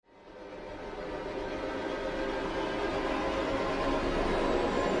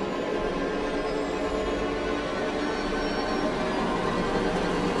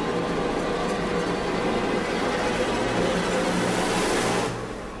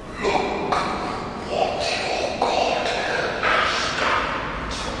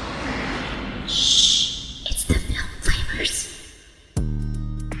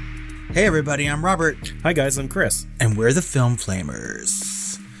Hey everybody, I'm Robert. Hi guys, I'm Chris. And we're the Film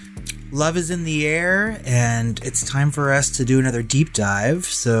Flamers. Love is in the air, and it's time for us to do another deep dive.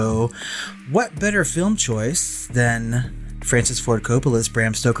 So, what better film choice than Francis Ford Coppola's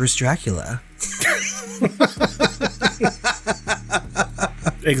Bram Stoker's Dracula?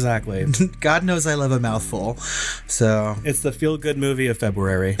 Exactly. God knows I love a mouthful. So it's the feel-good movie of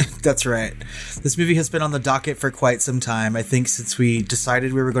February. That's right. This movie has been on the docket for quite some time. I think since we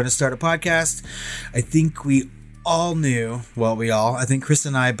decided we were going to start a podcast, I think we all knew, I think Chris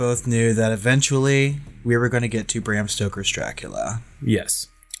and I both knew that eventually we were going to get to Bram Stoker's Dracula. Yes.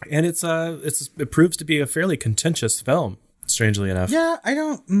 And it proves to be a fairly contentious film, strangely enough. Yeah,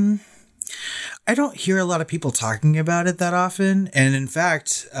 I don't hear a lot of people talking about it that often. And in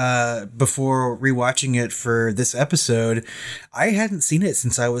fact, before rewatching it for this episode, I hadn't seen it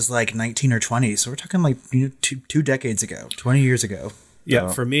since I was like 19 or 20. So we're talking like two decades ago, 20 years ago.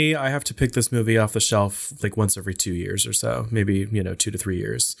 Yeah, for me, I have to pick this movie off the shelf like once every 2 years or so, maybe, 2 to 3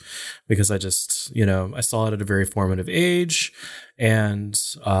 years, because I just, I saw it at a very formative age. And,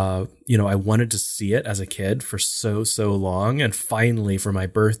 I wanted to see it as a kid for so long. And finally, for my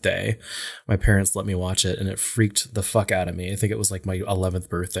birthday, my parents let me watch it and it freaked the fuck out of me. I think it was like my 11th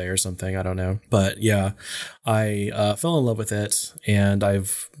birthday or something. I don't know. But yeah, I fell in love with it and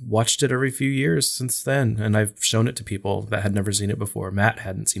I've watched it every few years since then. And I've shown it to people that had never seen it before. Matt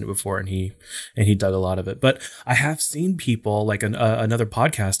hadn't seen it before and he dug a lot of it. But I have seen people, like another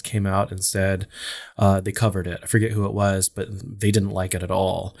podcast came out and said they covered it. I forget who it was, but they didn't like it at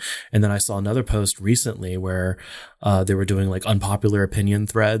all. And then I saw another post recently where they were doing like unpopular opinion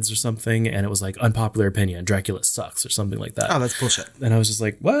threads or something, and it was like unpopular opinion, Dracula sucks or something like that. Oh, that's bullshit. And I was just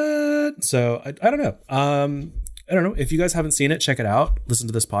like, what? So I don't know. I don't know. If you guys haven't seen it, check it out. Listen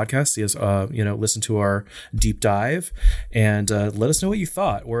to this podcast. See us, listen to our deep dive, and let us know what you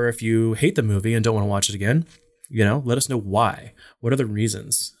thought. Or if you hate the movie and don't want to watch it again, let us know why. What are the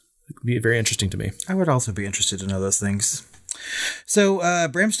reasons? It would be very interesting to me. I would also be interested to know those things. So,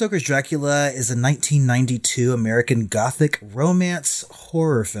 Bram Stoker's Dracula is a 1992 American Gothic romance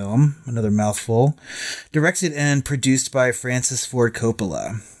horror film, another mouthful, directed and produced by Francis Ford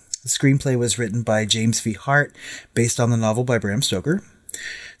Coppola. The screenplay was written by James V. Hart, based on the novel by Bram Stoker.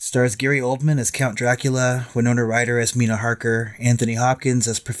 Stars Gary Oldman as Count Dracula, Winona Ryder as Mina Harker, Anthony Hopkins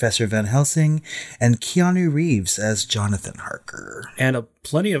as Professor Van Helsing, and Keanu Reeves as Jonathan Harker. And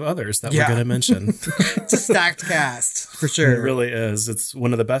plenty of others that we're going to mention. It's a stacked cast, for sure. It really is. It's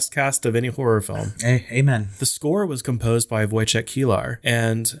one of the best cast of any horror film. Amen. The score was composed by Wojciech Kilar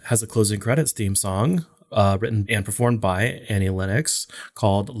and has a closing credits theme song written and performed by Annie Lennox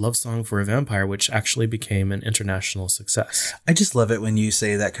called Love Song for a Vampire, which actually became an international success. I just love it when you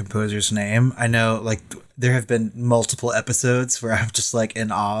say that composer's name. I know, like, there have been multiple episodes where I'm just like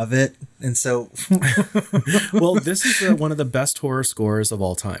in awe of it. And so well, this is one of the best horror scores of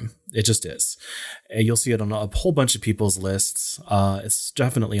all time. It just is. And you'll see it on a whole bunch of people's lists. It's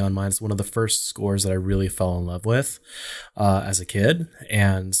definitely on mine. It's one of the first scores that I really fell in love with as a kid.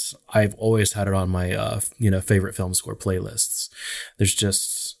 And I've always had it on my favorite film score playlists. There's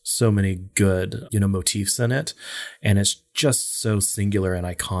just so many good, motifs in it. And it's just so singular and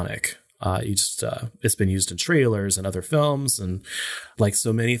iconic. It's been used in trailers and other films, and like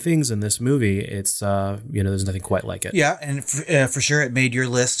so many things in this movie, it's, there's nothing quite like it. Yeah. And for sure it made your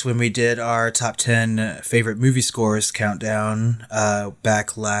list when we did our top 10 favorite movie scores countdown,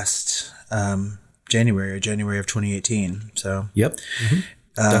 back last, January of 2018. So, yep. Mm-hmm.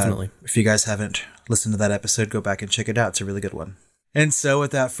 Definitely. If you guys haven't listened to that episode, go back and check it out. It's a really good one. And so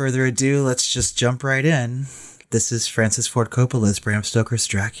without further ado, let's just jump right in. This is Francis Ford Coppola's Bram Stoker's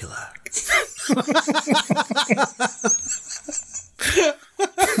Dracula.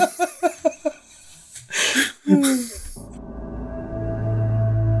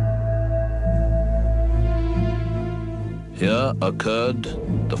 Here occurred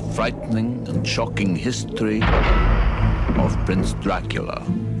the frightening and shocking history of Prince Dracula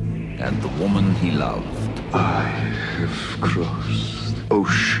and the woman he loved. I have crossed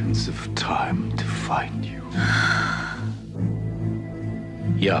oceans of time to find you.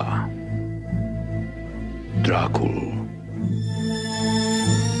 Ja, Dracula.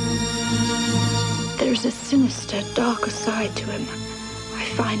 There's a sinister, darker side to him I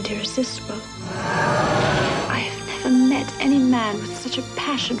find irresistible. I have never met any man with such a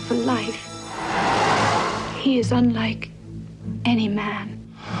passion for life. He is unlike any man.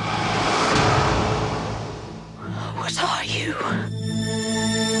 What are you?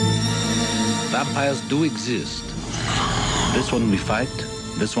 Vampires do exist. This one we fight,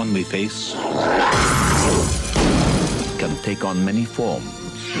 this one we face, can take on many forms.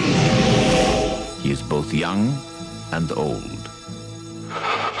 He is both young and old.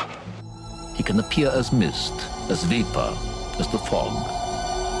 He can appear as mist, as vapor, as the fog.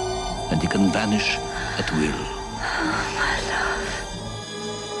 And he can vanish at will. My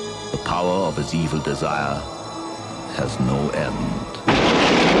love. The power of his evil desire has no end.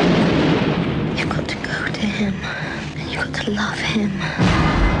 You've got to go to him. You've got to love him.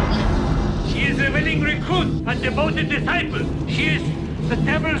 She is a willing recruit and devoted disciple. She is the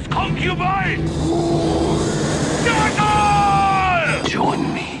devil's concubine. Devil!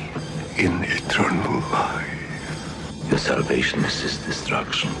 Join me in eternal life. Your salvation is his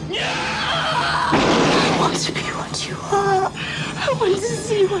destruction. I want to be what you are. I want to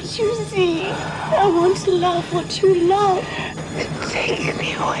see what you see. I want to love what you love. Take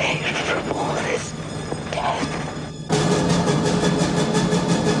me away from all this death.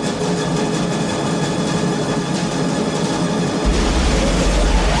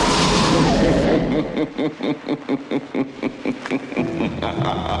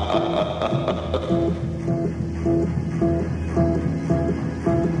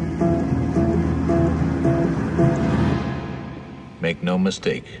 Make no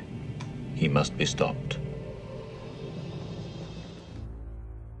mistake, he must be stopped.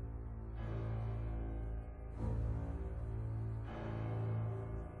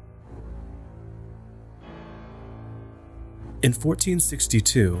 In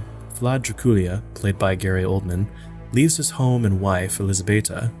 1462, Vlad Dracula, played by Gary Oldman, leaves his home and wife,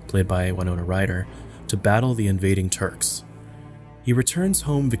 Elisabeta, played by Winona Ryder, to battle the invading Turks. He returns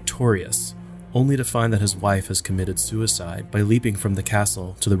home victorious, only to find that his wife has committed suicide by leaping from the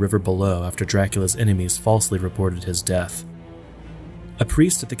castle to the river below after Dracula's enemies falsely reported his death. A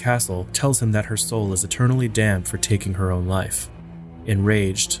priest at the castle tells him that her soul is eternally damned for taking her own life.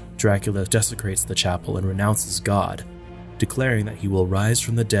 Enraged, Dracula desecrates the chapel and renounces God, declaring that he will rise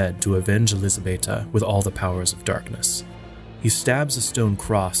from the dead to avenge Elisabeta with all the powers of darkness. He stabs a stone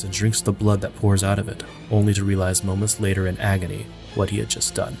cross and drinks the blood that pours out of it, only to realize moments later in agony what he had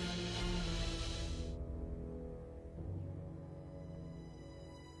just done.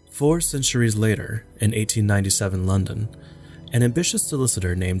 4 centuries later, in 1897 London, an ambitious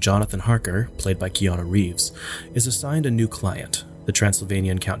solicitor named Jonathan Harker, played by Keanu Reeves, is assigned a new client, the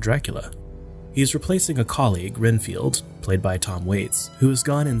Transylvanian Count Dracula. He is replacing a colleague, Renfield, played by Tom Waits, who has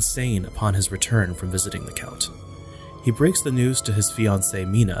gone insane upon his return from visiting the Count. He breaks the news to his fiancée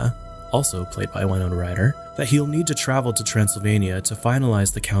Mina, also played by Winona Ryder, that he'll need to travel to Transylvania to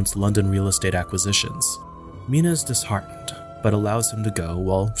finalize the Count's London real estate acquisitions. Mina is disheartened, but allows him to go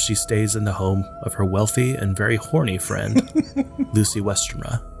while she stays in the home of her wealthy and very horny friend, Lucy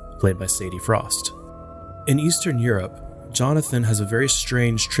Westenra, played by Sadie Frost. In Eastern Europe, Jonathan has a very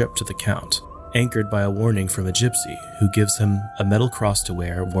strange trip to the Count, anchored by a warning from a gypsy who gives him a metal cross to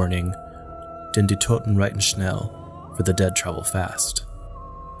wear, warning, "Den die Toten reiten schnell, for the dead travel fast."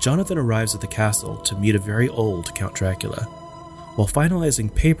 Jonathan arrives at the castle to meet a very old Count Dracula. While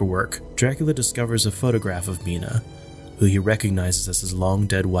finalizing paperwork, Dracula discovers a photograph of Mina, who he recognizes as his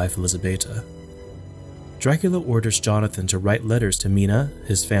long-dead wife Elisabeta. Dracula orders Jonathan to write letters to Mina,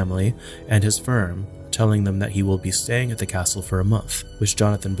 his family, and his firm, telling them that he will be staying at the castle for a month, which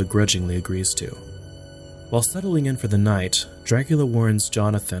Jonathan begrudgingly agrees to. While settling in for the night, Dracula warns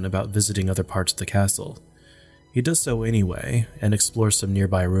Jonathan about visiting other parts of the castle. He does so anyway, and explores some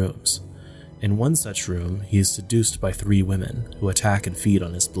nearby rooms. In one such room, he is seduced by 3 women, who attack and feed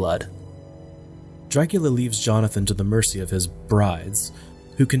on his blood. Dracula leaves Jonathan to the mercy of his brides,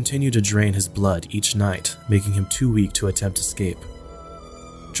 who continue to drain his blood each night, making him too weak to attempt escape.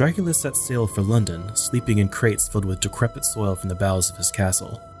 Dracula sets sail for London, sleeping in crates filled with decrepit soil from the bowels of his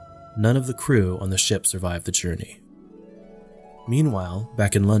castle. None of the crew on the ship survived the journey. Meanwhile,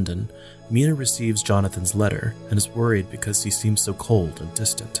 back in London, Mina receives Jonathan's letter and is worried because he seems so cold and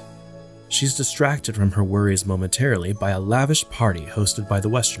distant. She's distracted from her worries momentarily by a lavish party hosted by the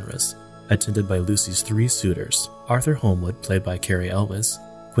Westenras, attended by Lucy's 3 suitors, Arthur Holmwood, played by Cary Elwes,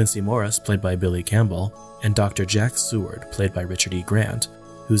 Quincy Morris, played by Billy Campbell, and Dr. Jack Seward, played by Richard E. Grant,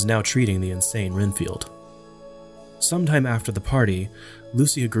 who's now treating the insane Renfield. Sometime after the party,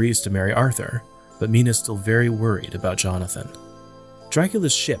 Lucy agrees to marry Arthur, but Mina's still very worried about Jonathan.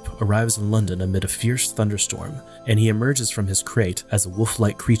 Dracula's ship arrives in London amid a fierce thunderstorm, and he emerges from his crate as a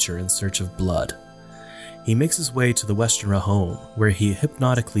wolf-like creature in search of blood. He makes his way to the Westenra home, where he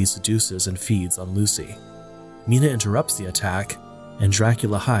hypnotically seduces and feeds on Lucy. Mina interrupts the attack, and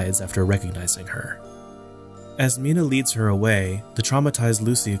Dracula hides after recognizing her. As Mina leads her away, the traumatized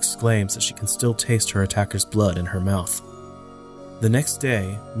Lucy exclaims that she can still taste her attacker's blood in her mouth. The next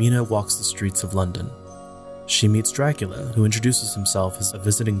day, Mina walks the streets of London. She meets Dracula, who introduces himself as a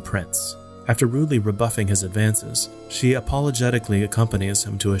visiting prince. After rudely rebuffing his advances, she apologetically accompanies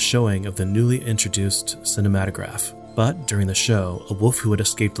him to a showing of the newly introduced cinematograph. But during the show, a wolf who had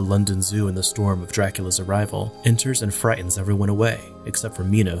escaped the London Zoo in the storm of Dracula's arrival enters and frightens everyone away, except for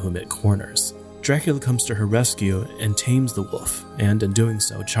Mina, whom it corners. Dracula comes to her rescue and tames the wolf, and in doing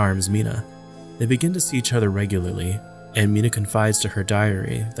so, charms Mina. They begin to see each other regularly, and Mina confides to her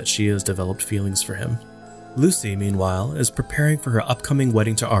diary that she has developed feelings for him. Lucy, meanwhile, is preparing for her upcoming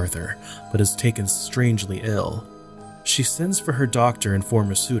wedding to Arthur, but is taken strangely ill. She sends for her doctor and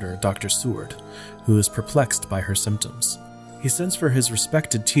former suitor, Dr. Seward, who is perplexed by her symptoms. He sends for his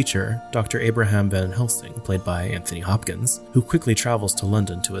respected teacher, Dr. Abraham Van Helsing, played by Anthony Hopkins, who quickly travels to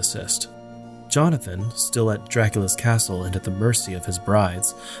London to assist. Jonathan, still at Dracula's castle and at the mercy of his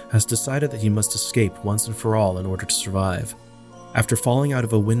brides, has decided that he must escape once and for all in order to survive. After falling out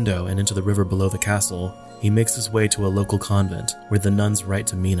of a window and into the river below the castle, he makes his way to a local convent, where the nuns write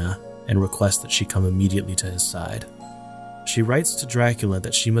to Mina and request that she come immediately to his side. She writes to Dracula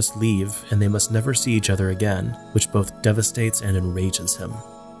that she must leave and they must never see each other again, which both devastates and enrages him.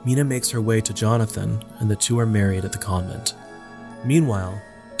 Mina makes her way to Jonathan, and the two are married at the convent. Meanwhile,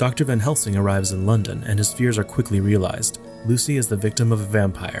 Dr. Van Helsing arrives in London, and his fears are quickly realized. Lucy is the victim of a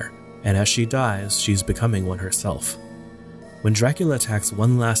vampire, and as she dies, she's becoming one herself. When Dracula attacks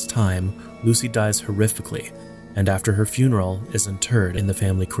one last time, Lucy dies horrifically, and after her funeral is interred in the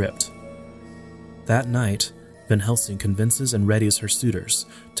family crypt. That night, Van Helsing convinces and readies her suitors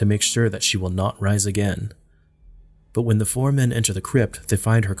to make sure that she will not rise again. But when the four men enter the crypt, they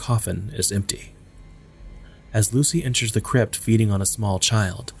find her coffin is empty. As Lucy enters the crypt feeding on a small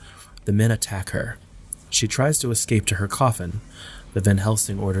child, the men attack her. She tries to escape to her coffin, but Van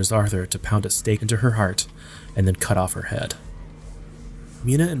Helsing orders Arthur to pound a stake into her heart and then cut off her head.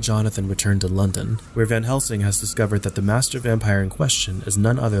 Mina and Jonathan return to London, where Van Helsing has discovered that the master vampire in question is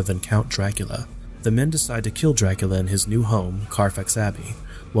none other than Count Dracula. The men decide to kill Dracula in his new home, Carfax Abbey,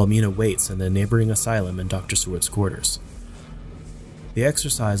 while Mina waits in the neighboring asylum in Dr. Seward's quarters. They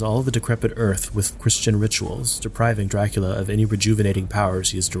exorcise all of the decrepit earth with Christian rituals, depriving Dracula of any rejuvenating powers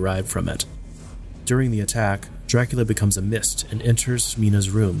he has derived from it. During the attack, Dracula becomes a mist and enters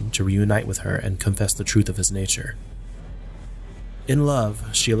Mina's room to reunite with her and confess the truth of his nature. In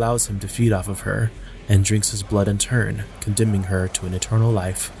love, she allows him to feed off of her and drinks his blood in turn, condemning her to an eternal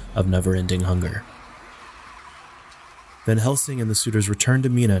life of never-ending hunger. Van Helsing and the suitors return to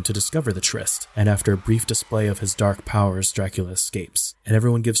Mina to discover the tryst, and after a brief display of his dark powers, Dracula escapes, and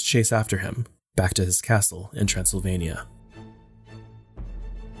everyone gives chase after him, back to his castle in Transylvania.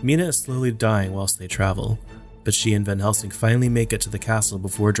 Mina is slowly dying whilst they travel, but she and Van Helsing finally make it to the castle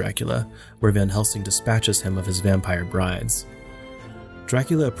before Dracula, where Van Helsing dispatches him of his vampire brides.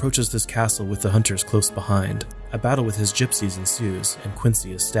 Dracula approaches this castle with the hunters close behind. A battle with his gypsies ensues, and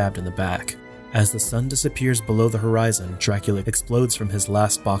Quincy is stabbed in the back. As the sun disappears below the horizon, Dracula explodes from his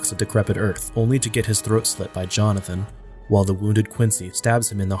last box of decrepit earth, only to get his throat slit by Jonathan, while the wounded Quincy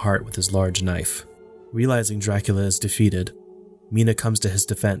stabs him in the heart with his large knife. Realizing Dracula is defeated, Mina comes to his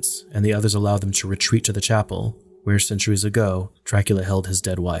defense, and the others allow them to retreat to the chapel, where centuries ago, Dracula held his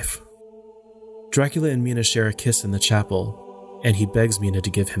dead wife. Dracula and Mina share a kiss in the chapel, and he begs Mina to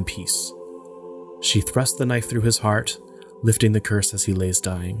give him peace. She thrusts the knife through his heart, lifting the curse as he lays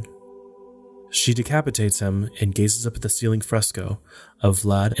dying. She decapitates him and gazes up at the ceiling fresco of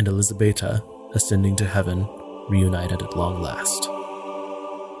Vlad and Elisabetta ascending to heaven, reunited at long last.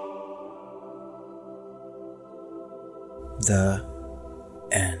 The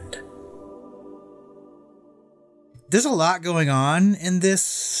end. There's a lot going on in this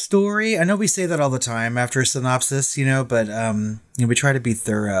story. I know we say that all the time after a synopsis, but we try to be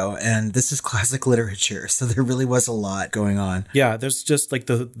thorough, and this is classic literature, so there really was a lot going on. Yeah, there's just like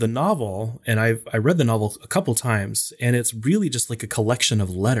the novel, and I read the novel a couple times, and it's really just like a collection of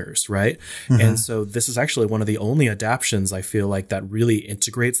letters, right? Mm-hmm. And so this is actually one of the only adaptions I feel like that really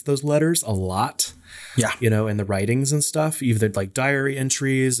integrates those letters a lot. Yeah. In the writings and stuff, even like diary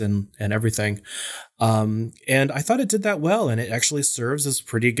entries and everything. And I thought it did that well, and it actually serves as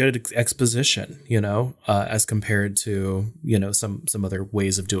pretty good exposition, as compared to, some other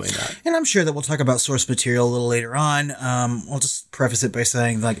ways of doing that. And I'm sure that we'll talk about source material a little later on. I'll just preface it by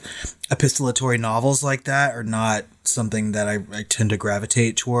saying like epistolatory novels like that are not something that I tend to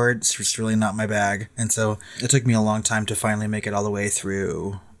gravitate towards. It's just really not my bag. And so it took me a long time to finally make it all the way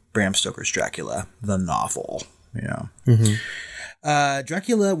through Bram Stoker's Dracula, the novel. Mm-hmm.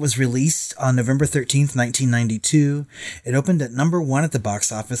 Dracula was released on November 13th, 1992. It opened at number 1 at the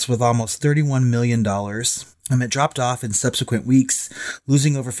box office with almost $31 million. It dropped off in subsequent weeks,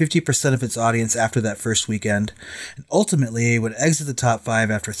 losing over 50% of its audience after that first weekend, and ultimately would exit the top 5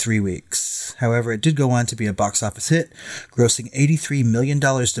 after 3 weeks. However, it did go on to be a box office hit, grossing $83 million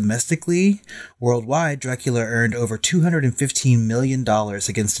domestically. Worldwide, Dracula earned over $215 million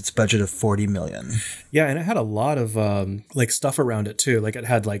against its budget of $40 million. Yeah, and it had a lot of stuff around it too. Like it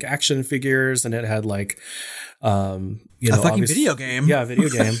had like action figures, and it had like a fucking video game. Yeah, a video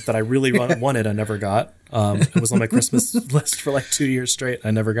game that I really wanted. I never got. It was on my Christmas list for like 2 years straight.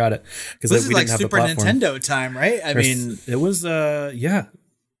 I never got it because this we is didn't like have Super the platform. Nintendo time, right? I mean, it was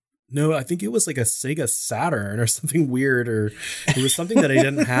No, I think it was like a Sega Saturn or something weird, or it was something that I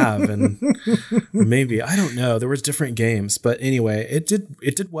didn't have, and or maybe I don't know. There was different games, but anyway, it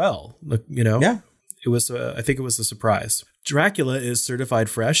did well. Yeah. It was. I think it was a surprise. Dracula is certified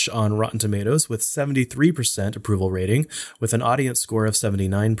fresh on Rotten Tomatoes with 73% approval rating, with an audience score of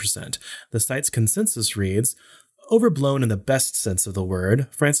 79%. The site's consensus reads, overblown in the best sense of the word,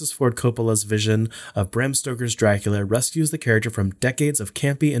 Francis Ford Coppola's vision of Bram Stoker's Dracula rescues the character from decades of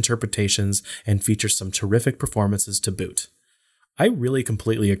campy interpretations and features some terrific performances to boot. I really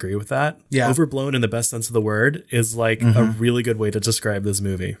completely agree with that. Yeah. Overblown in the best sense of the word is like a really good way to describe this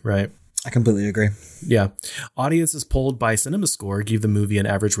movie, right? I completely agree. Yeah. Audiences polled by CinemaScore gave the movie an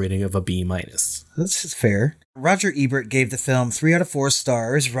average rating of a B-. This is fair. Roger Ebert gave the film 3 out of 4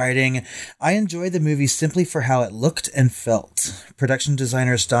 stars, writing, I enjoyed the movie simply for how it looked and felt. Production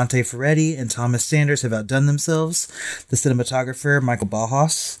designers Dante Ferretti and Thomas Sanders have outdone themselves. The cinematographer, Michael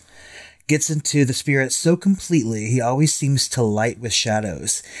Bauhaus, gets into the spirit so completely, he always seems to light with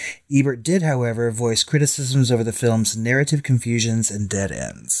shadows. Ebert did, however, voice criticisms over the film's narrative confusions and dead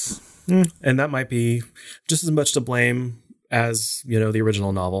ends. And that might be just as much to blame as, the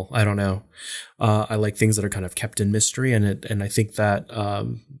original novel. I don't know. I like things that are kind of kept in mystery, and I think that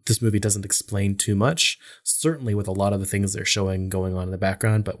this movie doesn't explain too much, certainly with a lot of the things they're showing going on in the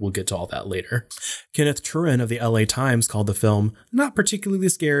background, but we'll get to all that later. Kenneth Turin of the LA Times called the film not particularly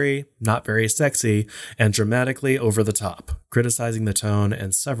scary, not very sexy, and dramatically over the top, criticizing the tone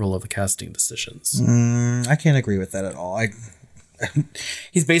and several of the casting decisions. I can't agree with that at all.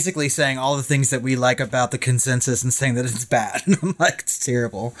 He's basically saying all the things that we like about the consensus and saying that it's bad. And I'm like, it's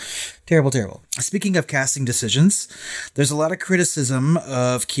terrible. Terrible, terrible. Speaking of casting decisions, there's a lot of criticism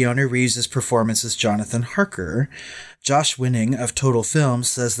of Keanu Reeves' performance as Jonathan Harker. Josh Winning of Total Film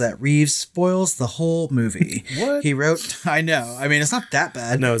says that Reeves spoils the whole movie. What? He wrote, I know. I mean, it's not that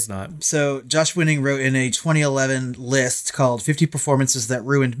bad. No, it's not. So Josh Winning wrote in a 2011 list called 50 Performances That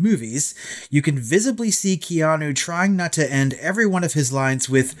Ruined Movies, you can visibly see Keanu trying not to end every one of his lines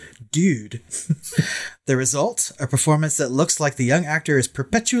with, dude. The result, a performance that looks like the young actor is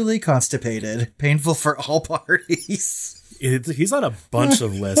perpetually constipated, painful for all parties. He's on a bunch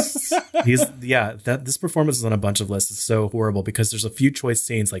of lists. This performance is on a bunch of lists. It's so horrible because there's a few choice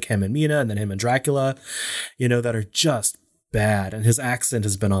scenes like him and Mina and then him and Dracula, that are just bad. And his accent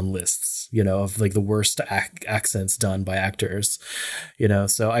has been on lists, of like the worst accents done by actors,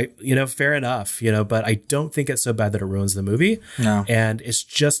 so fair enough, but I don't think it's so bad that it ruins the movie. No. And it's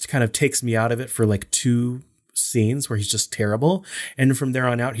just kind of takes me out of it for like 2 scenes where he's just terrible, and from there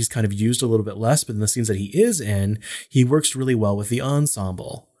on out he's kind of used a little bit less, but in the scenes that he is in, he works really well with the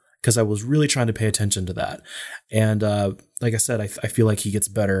ensemble, because I was really trying to pay attention to that. And like I said, I feel like he gets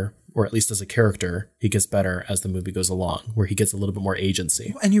better, or at least as a character he gets better as the movie goes along, where he gets a little bit more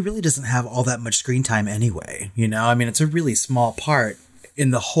agency. And he really doesn't have all that much screen time anyway, I mean, it's a really small part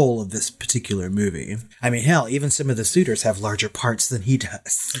in the whole of this particular movie. I mean, hell, even some of the suitors have larger parts than he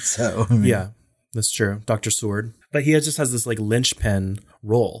does. So yeah, that's true. Dr. Sword. But he just has this like linchpin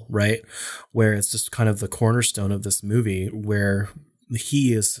role, right? Where it's just kind of the cornerstone of this movie, where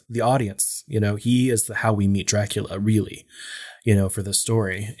he is the audience, he is how we meet Dracula, really, for the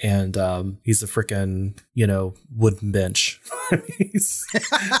story. And he's a freaking, wooden bench for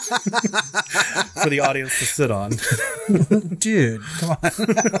the audience to sit on. Dude, come on.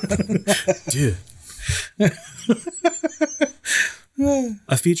 Dude.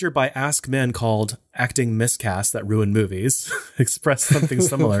 A feature by Ask Men called Acting Miscast That Ruin Movies expressed something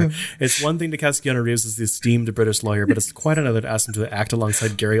similar. It's one thing to cast Keanu Reeves as the esteemed British lawyer, but it's quite another to ask him to act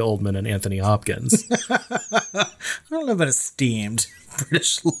alongside Gary Oldman and Anthony Hopkins. I don't know about esteemed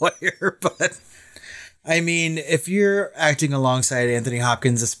British lawyer, but I mean, if you're acting alongside Anthony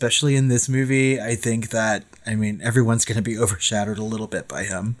Hopkins, especially in this movie, I think that, everyone's going to be overshadowed a little bit by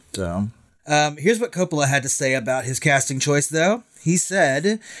him. So here's what Coppola had to say about his casting choice, though. He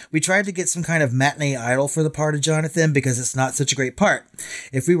said, we tried to get some kind of matinee idol for the part of Jonathan because it's not such a great part.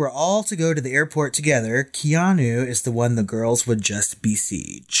 If we were all to go to the airport together, Keanu is the one the girls would just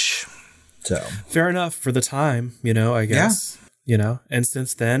besiege. So fair enough for the time, I guess. And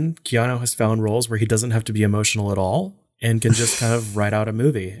since then, Keanu has found roles where he doesn't have to be emotional at all and can just kind of write out a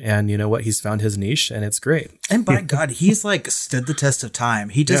movie. And you know what? He's found his niche and it's great. And by God, he's stood the test of time.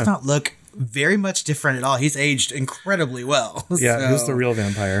 He does not look very much different at all. He's aged incredibly well. Yeah, so. He was the real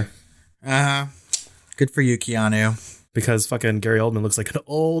vampire. Good for you, Keanu. Because fucking Gary Oldman looks like an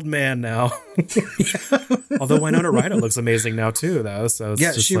old man now. Although Winona Ryder looks amazing now too, though. So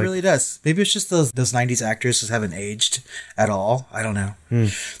it's she really does. Maybe it's just those 90s actors just haven't aged at all. I don't know.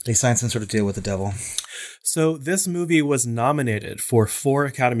 They signed some sort of deal with the devil. So this movie was nominated for 4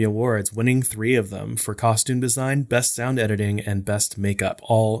 Academy Awards, winning 3 of them for costume design, best sound editing, and best makeup,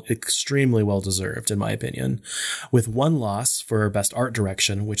 all extremely well deserved, in my opinion, with 1 loss for best art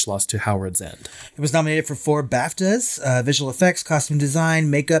direction, which lost to Howard's End. It was nominated for 4 BAFTAs, visual effects, costume design,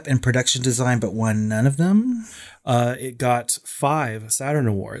 makeup, and production design, but won none of them. It got 5 Saturn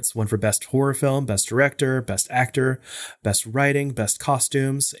Awards, one for Best Horror Film, Best Director, Best Actor, Best Writing, Best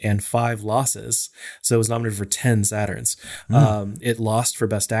Costumes, and 5 losses. So it was nominated for 10 Saturns. It lost for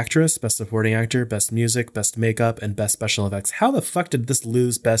Best Actress, Best Supporting Actor, Best Music, Best Makeup, and Best Special Effects. How the fuck did this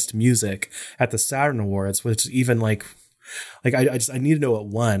lose Best Music at the Saturn Awards, which is even I need to know what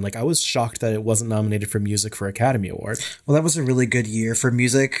won. I was shocked that it wasn't nominated for music for Academy Award. Well, that was a really good year for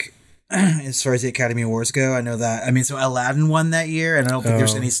music. As far as the Academy Awards go, I know that. I mean, so Aladdin won that year, and I don't think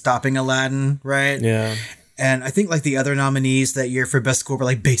there's any stopping Aladdin, right? Yeah. And I think the other nominees that year for Best Score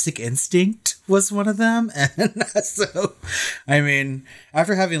were Basic Instinct was one of them. And so, I mean,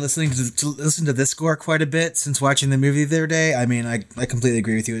 after having listened to this score quite a bit since watching the movie the other day, I mean, I completely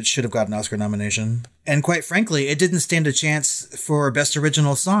agree with you. It should have gotten an Oscar nomination. And quite frankly, it didn't stand a chance for Best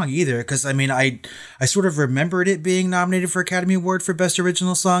Original Song either. Because, I mean, I sort of remembered it being nominated for Academy Award for Best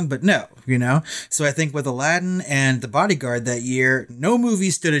Original Song, but no, So I think with Aladdin and The Bodyguard that year, no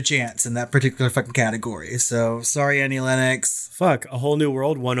movie stood a chance in that particular fucking category. So sorry, Annie Lennox. Fuck, A Whole New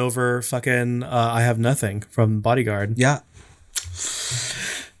World won over fucking I Have Nothing from Bodyguard. Yeah.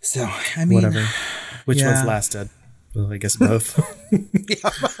 So, I mean... Whatever. Which one's lasted? Well, I guess both.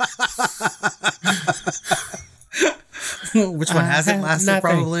 Which one hasn't lasted, nothing.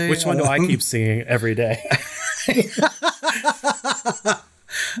 Probably? Which one do I keep singing every day?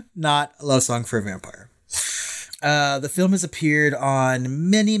 Not a love song for a vampire. The film has appeared on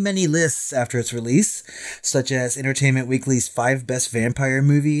many, many lists after its release, such as Entertainment Weekly's 5 Best Vampire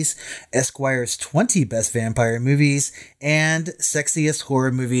Movies, Esquire's 20 Best Vampire Movies, and Sexiest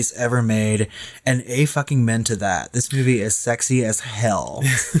Horror Movies Ever Made. And fucking to that. This movie is sexy as hell.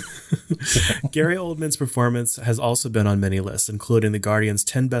 Gary Oldman's performance has also been on many lists, including The Guardian's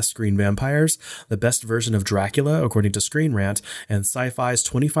 10 Best Screen Vampires, the best version of Dracula, according to Screen Rant, and Sci-Fi's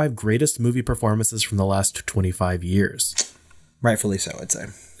 25 greatest movie performances from the last 25 years. Rightfully so, I'd say.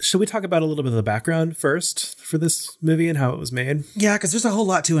 Should we talk about a little bit of the background first for this movie and how it was made? Yeah, because there's a whole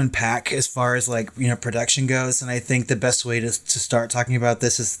lot to unpack as far as production goes, and I think the best way to start talking about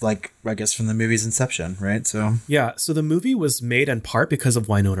this is I guess from the movie's inception, right? So the movie was made in part because of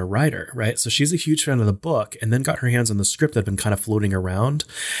Winona Ryder, right? So she's a huge fan of the book, and then got her hands on the script that had been kind of floating around,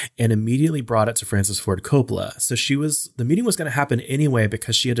 and immediately brought it to Francis Ford Coppola. So the meeting was going to happen anyway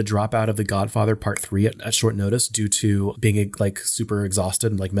because she had to drop out of The Godfather Part 3 at short notice due to being super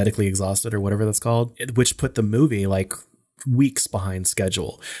exhausted and medically exhausted or whatever that's called, which put the movie weeks behind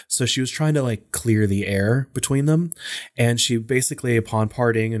schedule. So she was trying to clear the air between them. And she basically, upon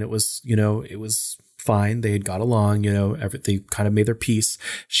parting, and it was fine. They had got along, they kind of made their peace.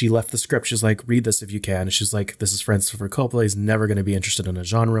 She left the script. She's like, read this if you can. And she's like, this is Francis Ford Coppola. He's never going to be interested in a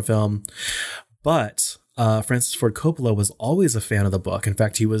genre film. But Francis Ford Coppola was always a fan of the book. In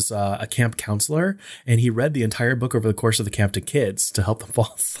fact, he was a camp counselor, and he read the entire book over the course of the camp to kids to help them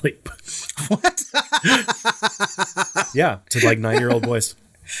fall asleep. What? Yeah, to 9-year-old boys.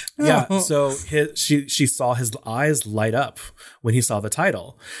 Yeah, so she saw his eyes light up when he saw the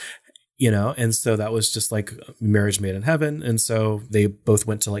title. And so that was just Marriage Made in Heaven. And so they both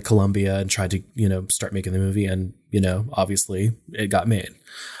went to Columbia and tried to, start making the movie. And, obviously it got made.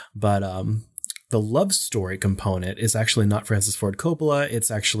 But the love story component is actually not Francis Ford Coppola. It's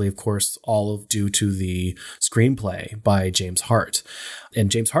actually, of course, all due to the screenplay by James Hart.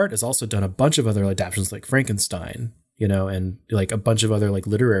 And James Hart has also done a bunch of other adaptations like Frankenstein, and a bunch of other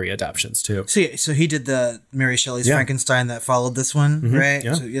literary adaptations too. So he did the Mary Shelley's Frankenstein that followed this one, right?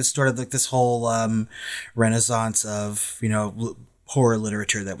 Yeah. So it started this whole renaissance of, horror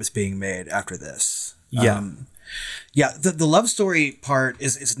literature that was being made after this. Yeah. The love story part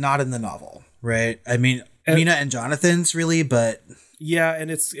is not in the novel, right? I mean, Mina and Jonathan's really, but Yeah, and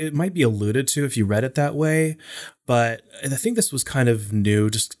it might be alluded to if you read it that way, but I think this was kind of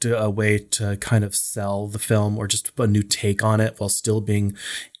new, just a way to kind of sell the film or just a new take on it while still being,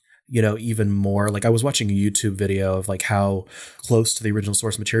 even more like I was watching a YouTube video of like how close to the original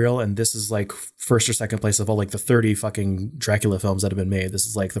source material. And this is like first or second place of all like the 30 fucking Dracula films that have been made. This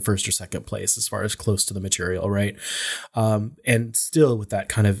is like the first or second place as far as close to the material. Right. And still with that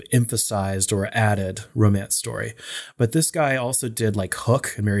kind of emphasized or added romance story. But this guy also did like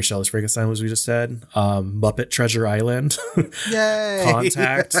Hook and Mary Shelley's Frankenstein, as we just said, Muppet Treasure Island, Yay.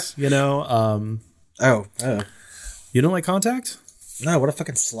 Contact, You don't like Contact? No, what a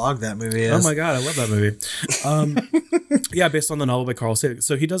fucking slog that movie is. Oh my God, I love that movie. Yeah, based on the novel by Carl Sagan.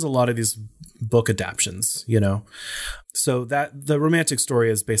 So he does a lot of these book adaptions, So that the romantic story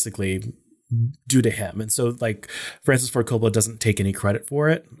is basically due to him. And so like Francis Ford Coppola doesn't take any credit for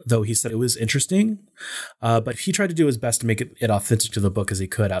it, though he said it was interesting. But he tried to do his best to make it authentic to the book as he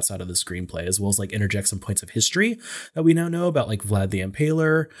could outside of the screenplay, as well as like interject some points of history that we now know about, like Vlad the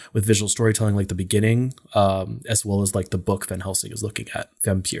Impaler with visual storytelling, like the beginning, as well as like the book Van Helsing is looking at,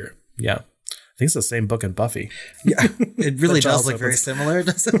 Vampire. Yeah. I think it's the same book in Buffy. Yeah, it really does look very similar,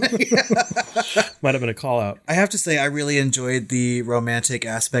 doesn't it? Might have been a call out. I have to say, I really enjoyed the romantic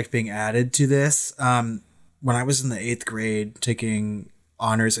aspect being added to this. When I was in the 8th grade taking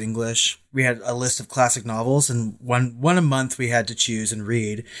honors English, we had a list of classic novels, and one a month we had to choose and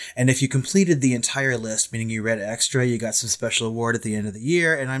read. And if you completed the entire list, meaning you read extra, you got some special award at the end of the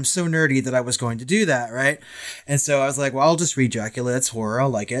year. And I'm so nerdy that I was going to do that, right? And so I was like, well, I'll just read Dracula. It's horror. I'll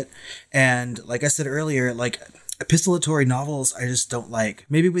like it. And like I said earlier, like epistolatory novels, I just don't like,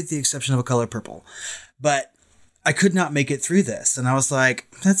 maybe with the exception of A Color Purple. But I could not make it through this. And I was like,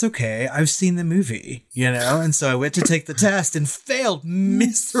 that's okay. I've seen the movie, And so I went to take the test and failed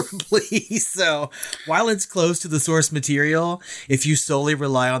miserably. So while it's close to the source material, if you solely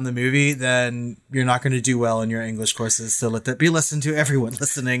rely on the movie, then you're not going to do well in your English courses. So let that be a lesson to everyone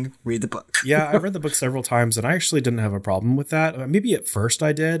listening. Read the book. Yeah, I read the book several times and I actually didn't have a problem with that. Maybe at first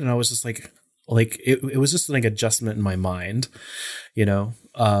I did. And I was just like it was just like adjustment in my mind,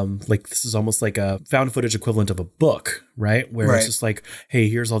 like this is almost like a found footage equivalent of a book, right? Where it's just like, hey,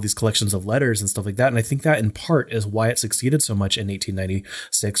 here's all these collections of letters and stuff like that. And I think that in part is why it succeeded so much in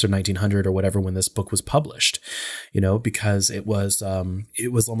 1896 or 1900 or whatever, when this book was published, because it was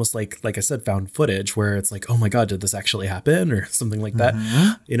almost like I said, found footage where it's like, oh my God, did this actually happen or something like that?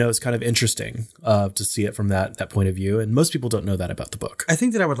 Mm-hmm. It's kind of interesting to see it from that point of view. And most people don't know that about the book. I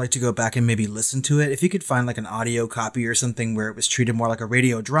think that I would like to go back and maybe listen to it. If you could find like an audio copy or something where it was treated more like a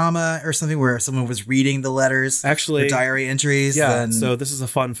radio drama or something where someone was reading the letters, actually, the diary entries. Yeah. Then... So this is a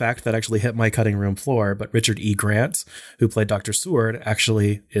fun fact that actually hit my cutting room floor. But Richard E. Grant, who played Dr. Seward,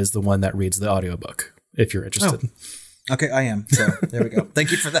 actually is the one that reads the audiobook, if you're interested. Oh. Okay, I am. So there we go.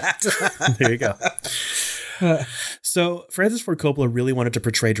 Thank you for that. There you go. So Francis Ford Coppola really wanted to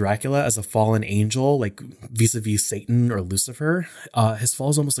portray Dracula as a fallen angel, like vis-a-vis Satan or Lucifer. His fall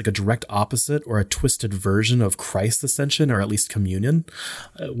is almost like a direct opposite or a twisted version of Christ's ascension, or at least communion,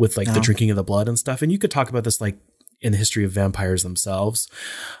 with like the drinking of the blood and stuff. And you could talk about this like in the history of vampires themselves.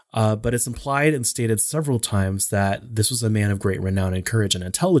 But it's implied and stated several times that this was a man of great renown and courage and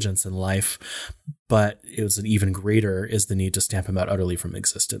intelligence in life. But it was an even greater is the need to stamp him out utterly from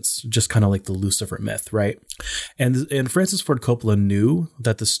existence, just kind of like the Lucifer myth, right? And Francis Ford Coppola knew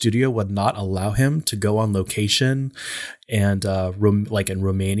that the studio would not allow him to go on location and like in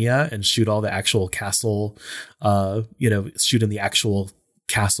Romania and shoot all the actual castle, shoot in the actual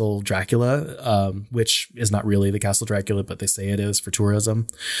Castle Dracula, which is not really the Castle Dracula, but they say it is for tourism,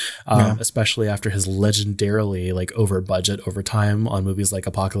 especially after his legendarily like over budget over time on movies like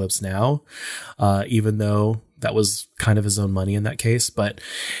Apocalypse Now, even though that was kind of his own money in that case. But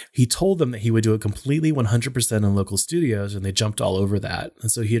he told them that he would do it completely 100% in local studios, and they jumped all over that.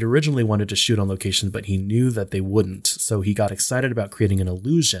 And so he had originally wanted to shoot on location, but he knew that they wouldn't. So he got excited about creating an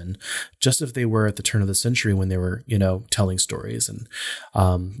illusion, just as they were at the turn of the century when they were, telling stories and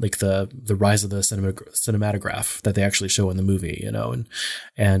like the rise of the cinematograph that they actually show in the movie,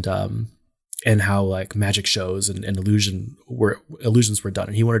 and how like magic shows and illusions were done.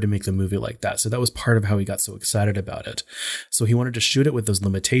 And he wanted to make the movie like that. So that was part of how he got so excited about it. So he wanted to shoot it with those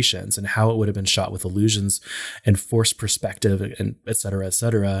limitations and how it would have been shot with illusions and forced perspective and et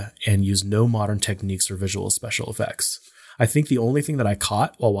cetera, and use no modern techniques or visual special effects. I think the only thing that I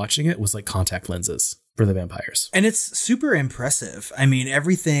caught while watching it was like contact lenses for the vampires. And it's super impressive. I mean,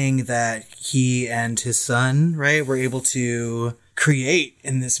 everything that he and his son, right, were able to create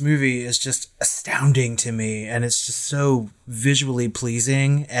in this movie is just astounding to me. And it's just so visually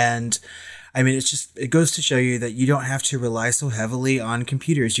pleasing. And I mean, it goes to show you that you don't have to rely so heavily on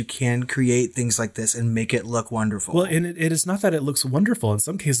computers. You can create things like this and make it look wonderful. Well, and it is not that it looks wonderful. In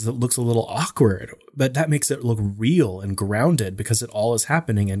some cases, it looks a little awkward, but that makes it look real and grounded because it all is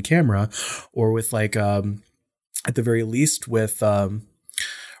happening in camera, or with like, at the very least with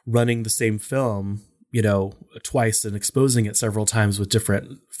running the same film, you know, twice and exposing it several times with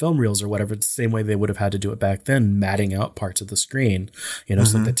different film reels or whatever, the same way they would have had to do it back then, matting out parts of the screen, you know,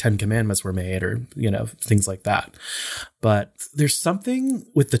 so like the 10 Commandments were made, or, you know, things like that. But there's something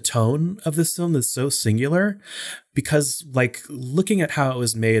with the tone of this film that's so singular, because like looking at how it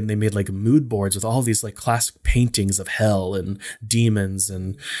was made, they made like mood boards with all these like classic paintings of hell and demons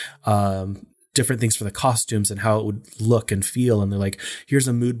and, different things for the costumes and how it would look and feel. And they're like, here's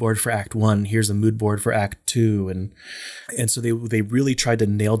a mood board for Act 1, here's a mood board for Act 2. And so they really tried to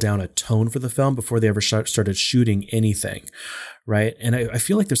nail down a tone for the film before they ever started shooting anything. Right. And I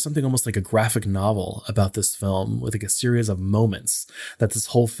feel like there's something almost like a graphic novel about this film, with like a series of moments that this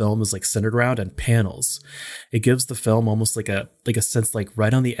whole film is like centered around, and panels. It gives the film almost like a sense like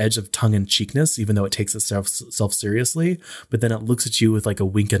right on the edge of tongue in cheekness, even though it takes itself seriously. But then it looks at you with like a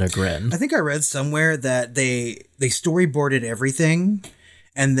wink and a grin. I think I read somewhere that they storyboarded everything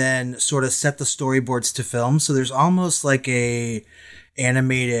and then sort of set the storyboards to film. So there's almost like a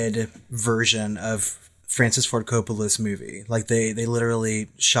animated version of Francis Ford Coppola's movie. Like they literally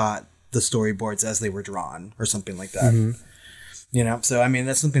shot the storyboards as they were drawn or something like that. You know, so I mean,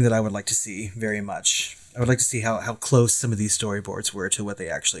 that's something that I would like to see very much. I would like to see how close some of these storyboards were to what they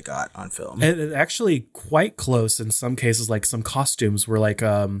actually got on film. And actually quite close in some cases. Like some costumes were like,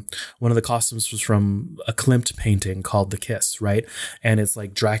 one of the costumes was from a Klimt painting called The Kiss, right? And it's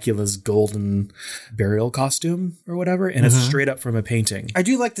like Dracula's golden burial costume or whatever. And it's straight up from a painting. I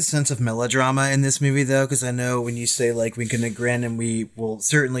do like the sense of melodrama in this movie, though, because I know when you say like wink and a grin, and we will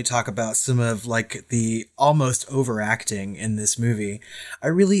certainly talk about some of like the almost overacting in this movie. I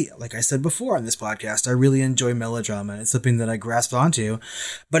really, like I said before on this podcast, I really enjoy melodrama. It's something that I grasp onto.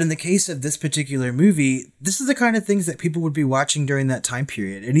 But in the case of this particular movie, this is the kind of things that people would be watching during that time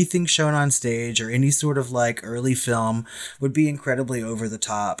period. Anything shown on stage or any sort of like early film would be incredibly over the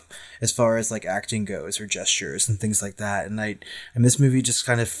top as far as like acting goes, or gestures and things like that. And this movie just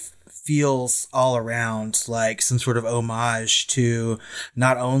kind of feels all around like some sort of homage to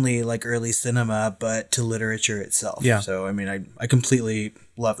not only like early cinema, but to literature itself. Yeah. So, I mean, I completely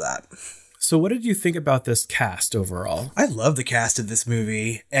love that. So what did you think about this cast overall? I love the cast of this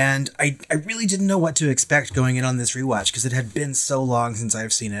movie, and I really didn't know what to expect going in on this rewatch, because it had been so long since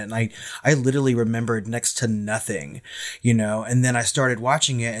I've seen it, and I literally remembered next to nothing, you know, and then I started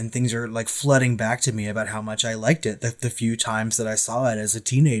watching it and things are like flooding back to me about how much I liked it the few times that I saw it as a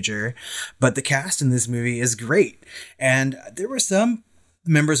teenager. But the cast in this movie is great, and there were some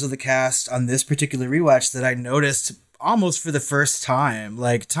members of the cast on this particular rewatch that I noticed almost for the first time,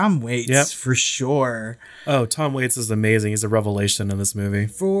 like Tom Waits, for sure. Oh, Tom Waits is amazing. He's a revelation in this movie.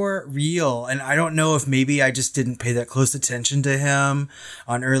 For real. And I don't know if maybe I just didn't pay that close attention to him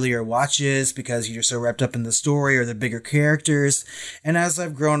on earlier watches because you're so wrapped up in the story or the bigger characters. And as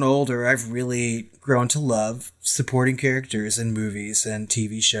I've grown older, I've really grown to love supporting characters in movies and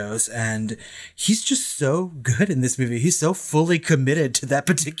TV shows, and he's just so good in this movie. He's so fully committed to that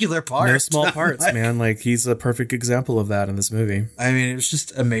particular part. No small parts, man. Like, he's a perfect example of that in this movie. I mean, it was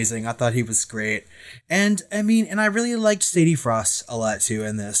just amazing. I thought he was great. And I mean, and I really liked Sadie Frost a lot too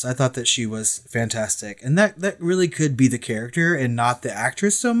in this. I thought that she was fantastic, and that really could be the character and not the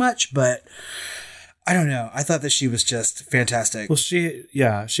actress so much, but I don't know. I thought that she was just fantastic. Well, she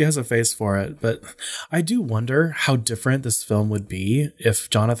has a face for it, but I do wonder how different this film would be if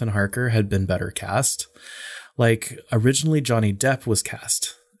Jonathan Harker had been better cast. Like, originally Johnny Depp was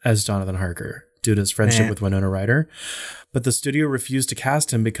cast as Jonathan Harker due to his friendship with Winona Ryder, but the studio refused to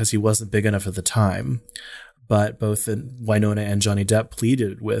cast him because he wasn't big enough at the time. But both Winona and Johnny Depp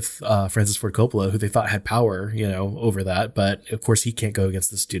pleaded with Francis Ford Coppola, who they thought had power, over that. But of course, he can't go against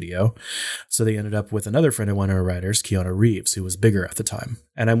the studio. So they ended up with another friend of Winona Ryder's, Keanu Reeves, who was bigger at the time.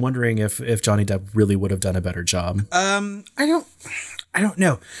 And I'm wondering if Johnny Depp really would have done a better job. I don't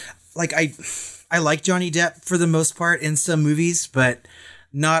know. Like, I like Johnny Depp for the most part in some movies, but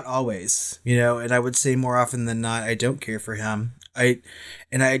not always, and I would say more often than not, I don't care for him. The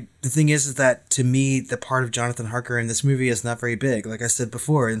thing is that to me, the part of Jonathan Harker in this movie is not very big, like I said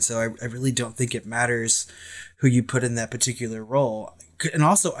before. And so I really don't think it matters who you put in that particular role. And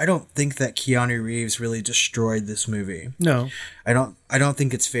also, I don't think that Keanu Reeves really destroyed this movie. No, I don't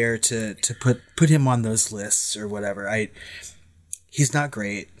think it's fair to put him on those lists or whatever. He's not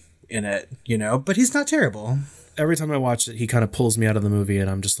great in it, but he's not terrible. every time I watch it, he kind of pulls me out of the movie and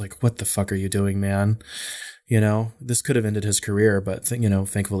I'm just like, what the fuck are you doing, man? You know, this could have ended his career, but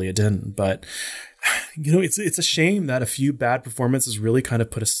thankfully it didn't. But it's a shame that a few bad performances really kind of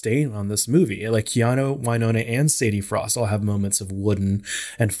put a stain on this movie. Like Keanu, Winona, and Sadie Frost all have moments of wooden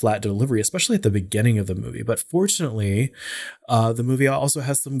and flat delivery, especially at the beginning of the movie. But fortunately, the movie also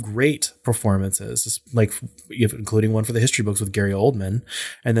has some great performances, like including one for the history books with Gary Oldman.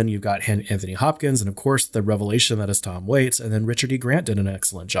 And then you've got Anthony Hopkins, and of course the revelation that is Tom Waits. And then Richard E. Grant did an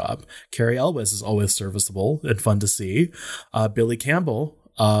excellent job. Carrie Elwes is always serviceable and fun to see. Billy Campbell,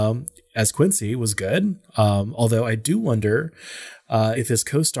 as Quincy, was good. Although I do wonder if his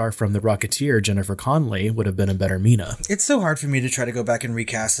co-star from The Rocketeer, Jennifer Connelly, would have been a better Mina. It's so hard for me to try to go back and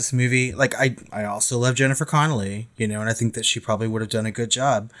recast this movie. Like, I also love Jennifer Connelly, and I think that she probably would have done a good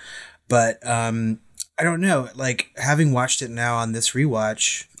job. But I don't know. Like, having watched it now on this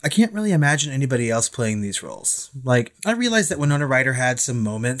rewatch, I can't really imagine anybody else playing these roles. Like, I realize that Winona Ryder had some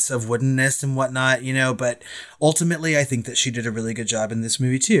moments of woodenness and whatnot, but ultimately I think that she did a really good job in this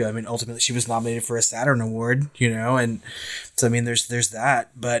movie too. I mean, ultimately she was nominated for a Saturn Award, and so, I mean, there's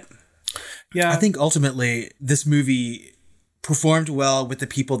that. But yeah, I think ultimately this movie performed well with the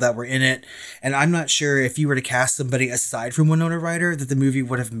people that were in it. And I'm not sure if you were to cast somebody aside from Winona Ryder that the movie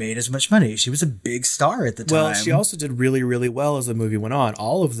would have made as much money. She was a big star at the time. Well, she also did really, really well as the movie went on.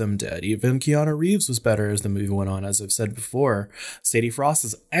 All of them did. Even Keanu Reeves was better as the movie went on, as I've said before. Sadie Frost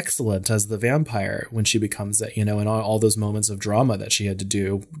is excellent as the vampire when she becomes that, and all those moments of drama that she had to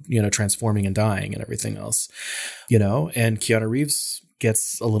do, transforming and dying and everything else, and Keanu Reeves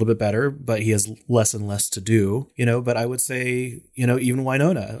gets a little bit better, but he has less and less to do, but I would say, even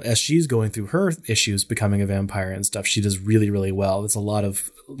Winona, as she's going through her issues becoming a vampire and stuff, she does really, really well. It's a lot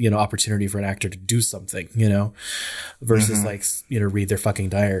of, opportunity for an actor to do something, versus read their fucking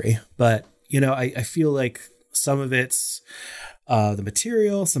diary. But, I feel like some of it's the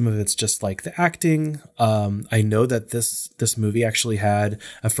material, some of it's just like the acting. I know that this movie actually had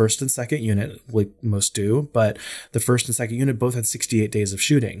a first and second unit, like most do, but the first and second unit both had 68 days of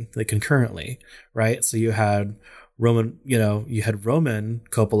shooting, like concurrently, right? So you had Roman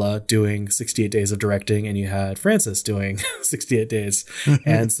Coppola doing 68 days of directing, and you had Francis doing 68 days.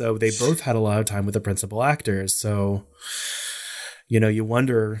 And so they both had a lot of time with the principal actors. So, you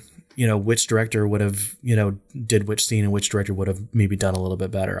wonder, which director would have, did which scene and which director would have maybe done a little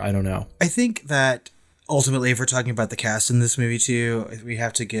bit better. I don't know. I think that ultimately, if we're talking about the cast in this movie too, we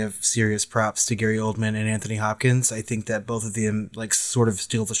have to give serious props to Gary Oldman and Anthony Hopkins. I think that both of them sort of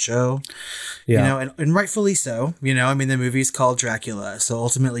steal the show, and rightfully so. I mean, the movie's called Dracula. So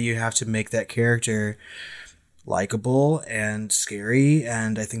ultimately you have to make that character likable and scary,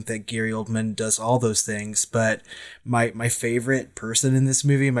 and I think that Gary Oldman does all those things. But my favorite person in this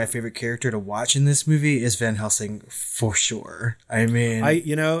movie, my favorite character to watch in this movie is Van Helsing for sure. I mean,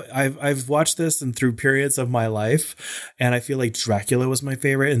 I've watched this and through periods of my life, and I feel like Dracula was my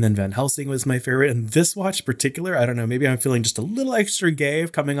favorite, and then Van Helsing was my favorite, and this watch in particular, I don't know, maybe I'm feeling just a little extra gay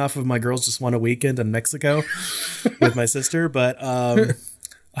coming off of my Girls Just Want a Weekend in Mexico with my sister, but I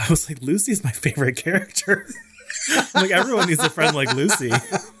was like, Lucy's my favorite character. Like, everyone needs a friend like Lucy.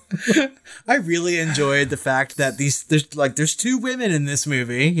 I really enjoyed the fact that there's two women in this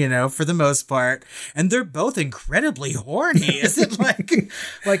movie, for the most part, and they're both incredibly horny. Is it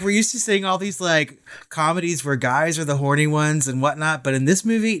like we're used to seeing all these comedies where guys are the horny ones and whatnot, but in this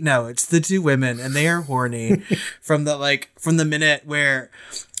movie, no, it's the two women, and they are horny from the minute where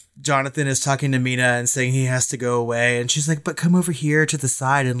Jonathan is talking to Mina and saying he has to go away, and she's like, but come over here to the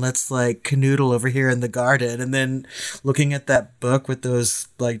side and let's canoodle over here in the garden. And then looking at that book with those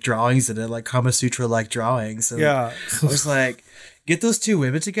drawings in it, Kama Sutra drawings. And yeah. I was like, get those two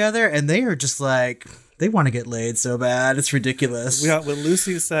women together and they are just they want to get laid so bad. It's ridiculous. Yeah, when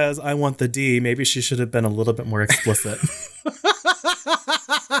Lucy says, I want the D, maybe she should have been a little bit more explicit.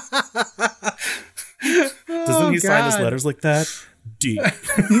 Doesn't he sign his letters like that? D.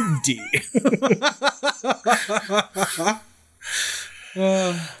 D.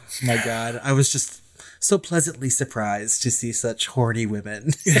 Oh my God. I was just so pleasantly surprised to see such horny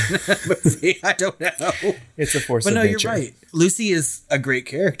women in a movie. I don't know. It's a force of nature. But no, you're right. Lucy is a great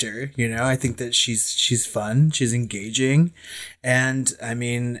character. I think that she's fun. She's engaging. And I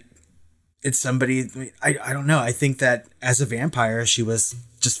mean, it's somebody, I don't know. I think that as a vampire, she was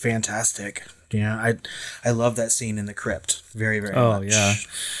just fantastic. I love that scene in the crypt very, very much. Oh, yeah.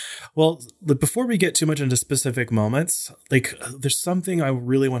 Well, before we get too much into specific moments, there's something I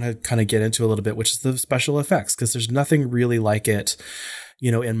really want to kind of get into a little bit, which is the special effects, because there's nothing really like it,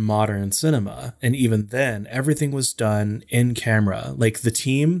 in modern cinema. And even then, everything was done in camera. Like the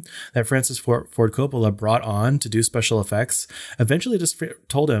team that Francis Ford Coppola brought on to do special effects eventually just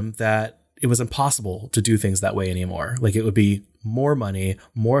told him that it was impossible to do things that way anymore. Like it would be more money,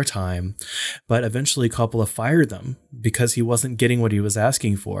 more time. But eventually Coppola fired them because he wasn't getting what he was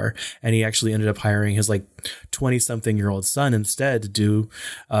asking for. And he actually ended up hiring his 20-something-year-old son instead to do,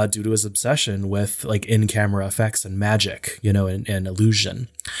 due to his obsession with in-camera effects and magic, and illusion.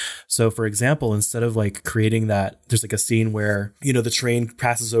 So for example, instead of creating that, there's a scene where, the train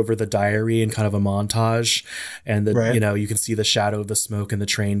passes over the diary in kind of a montage and right. You can see the shadow of the smoke and the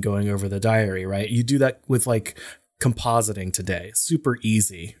train going over the diary, right? You do that with compositing today, super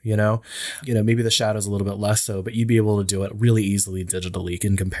easy, maybe the shadow's a little bit less so, but you'd be able to do it really easily digitally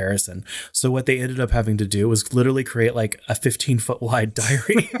in comparison. So what they ended up having to do was literally create a 15-foot wide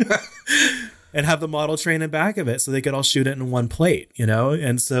diary and have the model train in back of it so they could all shoot it in one plate,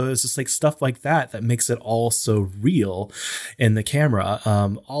 And so it's just stuff like that makes it all so real in the camera.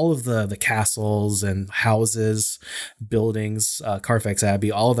 All of the castles and houses, buildings, Carfax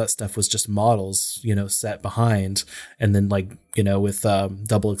Abbey, all of that stuff was just models, set behind, and then with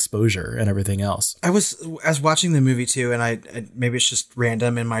double exposure and everything else. I was watching the movie too, and I maybe it's just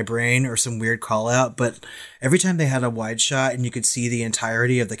random in my brain or some weird call out, but every time they had a wide shot and you could see the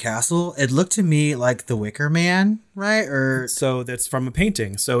entirety of the castle, it looked to me like The Wicker Man, right? Or so that's from a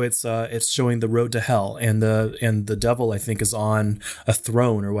painting. So it's showing the road to hell, and the devil I think is on a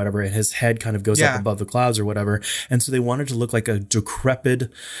throne or whatever, and his head kind of goes up above the clouds or whatever. And so they wanted to look like a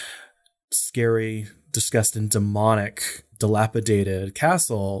decrepit, scary, disgusting, demonic, dilapidated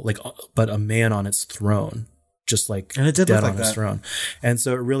castle, but a man on its throne, just and it did dead on his throne. And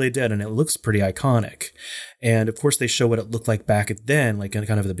so it really did, and it looks pretty iconic. And of course they show what it looked like back then, in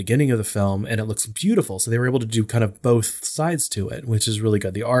kind of the beginning of the film, and it looks beautiful. So they were able to do kind of both sides to it, which is really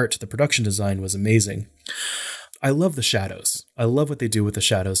good. The art, the production design was amazing. I love the shadows. I love what they do with the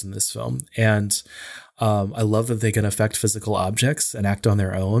shadows in this film. And I love that they can affect physical objects and act on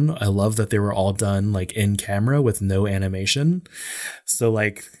their own. I love that they were all done in camera with no animation. So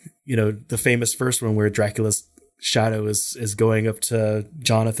the famous first one where Dracula's shadow is going up to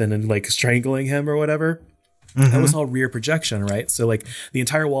Jonathan and strangling him or whatever. Mm-hmm. That was all rear projection, right? So the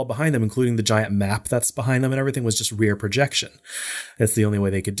entire wall behind them, including the giant map that's behind them and everything, was just rear projection. That's the only way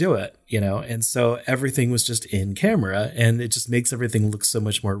they could do it, And so everything was just in camera, and it just makes everything look so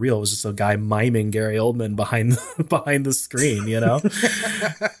much more real. It was just a guy miming Gary Oldman behind the screen,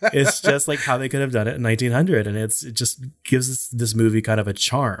 It's just how they could have done it in 1900, and it just gives this movie kind of a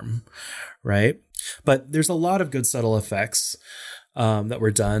charm, right? But there's a lot of good subtle effects that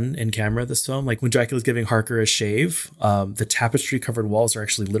were done in camera this film. When Dracula's giving Harker a shave, the tapestry covered walls are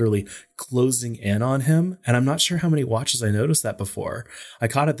actually literally closing in on him. And I'm not sure how many watches I noticed that before. I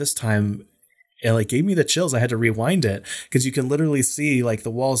caught it this time. It gave me the chills. I had to rewind it because you can literally see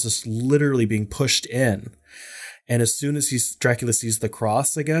the walls just literally being pushed in. And as soon as Dracula sees the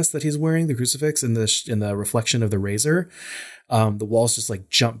cross, I guess, that he's wearing, the crucifix in the reflection of the razor, the walls just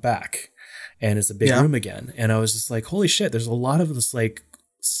jump back. And it's a big room again. And I was just holy shit, there's a lot of this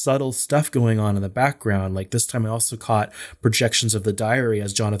subtle stuff going on in the background. This time I also caught projections of the diary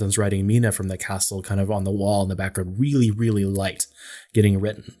as Jonathan's writing Mina from the castle kind of on the wall in the background, really, really light getting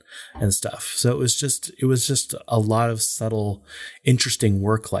written and stuff. So it was just a lot of subtle, interesting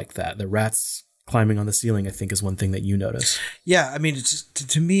work like that. The rats climbing on the ceiling, I think, is one thing that you notice. Yeah, I mean, it's,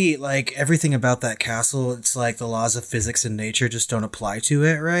 to me, everything about that castle, it's the laws of physics and nature just don't apply to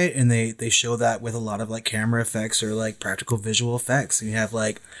it, right? And they show that with a lot of camera effects or practical visual effects. And you have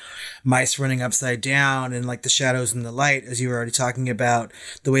mice running upside down and the shadows and the light, as you were already talking about,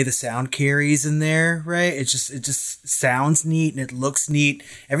 the way the sound carries in there, right? It just sounds neat and it looks neat.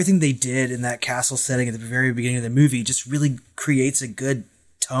 Everything they did in that castle setting at the very beginning of the movie just really creates a good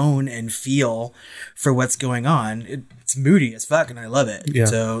tone and feel for what's going on. It's moody as fuck, and I love it. Yeah.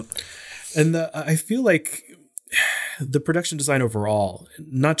 So, and I feel the production design overall,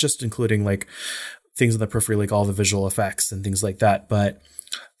 not just including things in the periphery, all the visual effects and things like that, but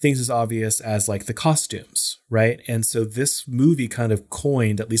things as obvious as the costumes, right? And so this movie kind of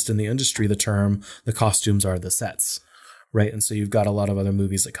coined, at least in the industry, the term, the costumes are the sets. Right. And so you've got a lot of other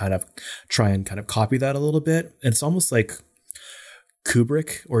movies that kind of try and kind of copy that a little bit. And it's almost like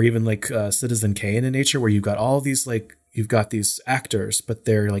Kubrick or even Citizen Kane in nature, where you've got all these you've got these actors, but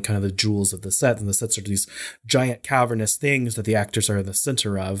they're kind of the jewels of the set, and the sets are these giant cavernous things that the actors are in the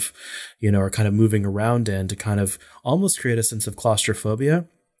center of, are kind of moving around in to kind of almost create a sense of claustrophobia.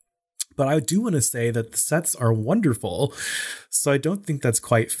 But I do want to say that the sets are wonderful. So I don't think that's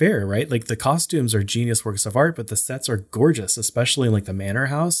quite fair, right? Like the costumes are genius works of art, but the sets are gorgeous, especially in like the manor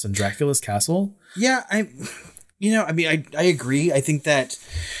house and Dracula's castle. Yeah, I agree. I think that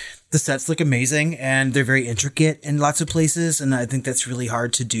the sets look amazing and they're very intricate in lots of places. And I think that's really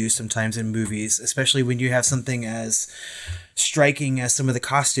hard to do sometimes in movies, especially when you have something as striking as some of the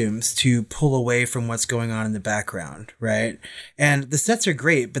costumes to pull away from what's going on in the background, right? And the sets are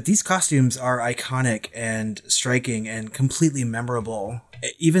great, but these costumes are iconic and striking and completely memorable.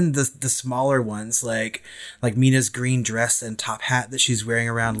 Even the smaller ones, like Mina's green dress and top hat that she's wearing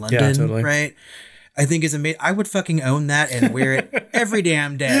around London, totally. Right? I think is amazing. I would fucking own that and wear it every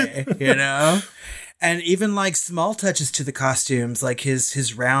damn day, you know? And even like small touches to the costumes, like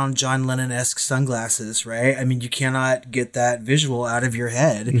his round John Lennon-esque sunglasses, right? I mean, you cannot get that visual out of your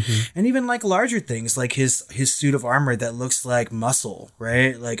head. Mm-hmm. And even like larger things, like his suit of armor that looks like muscle,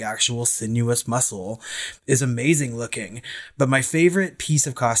 right? Like actual sinuous muscle is amazing looking. But my favorite piece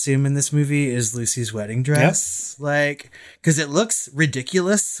of costume in this movie is Lucy's wedding dress. Yep. Like, because it looks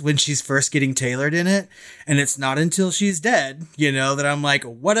ridiculous when she's first getting tailored in it. And it's not until she's dead, you know, that I'm like,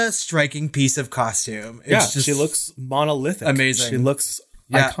 what a striking piece of costume. It's just she looks monolithic. Amazing. She looks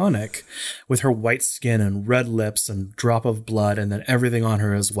iconic with her white skin and red lips and drop of blood. And then everything on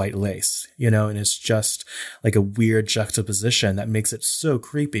her is white lace, you know, and it's just like a weird juxtaposition that makes it so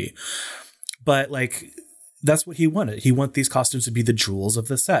creepy. But like, that's what he wanted. He wanted these costumes to be the jewels of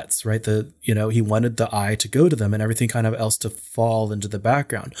the sets, right? He wanted the eye to go to them and everything kind of else to fall into the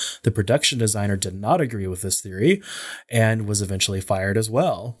background. The production designer did not agree with this theory and was eventually fired as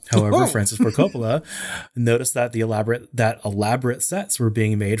well. However, Francis Ford Coppola noticed that elaborate sets were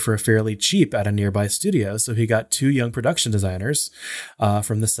being made for fairly cheap at a nearby studio. So he got 2 young production designers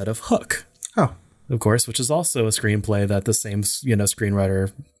from the set of Hook. Oh, of course, which is also a screenplay that the same,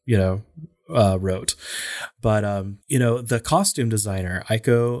 screenwriter, wrote. But, the costume designer,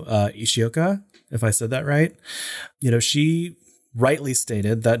 Aiko Ishioka, if I said that right, she rightly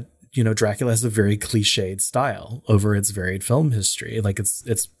stated that, Dracula has a very cliched style over its varied film history. Like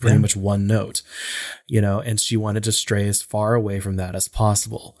it's pretty much one note, and she wanted to stray as far away from that as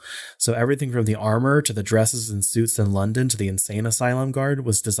possible. So everything from the armor to the dresses and suits in London to the insane asylum guard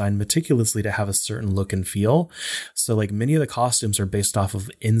was designed meticulously to have a certain look and feel. So like many of the costumes are based off of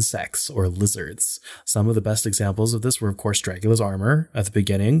insects or lizards. Some of the best examples of this were, of course, Dracula's armor at the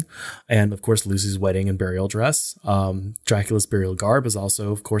beginning, and of course, Lucy's wedding and burial dress. Dracula's burial garb is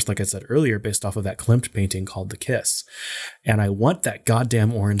also, of course, like I said earlier, based off of that Klimt painting called The Kiss. And I want that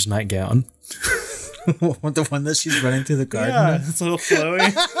goddamn orange nightgown. The one that she's running through the garden. Yeah, it's a little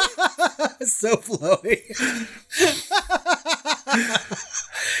flowy. It's so flowy.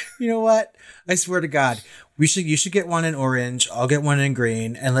 You know what? I swear to God, you should get one in orange. I'll get one in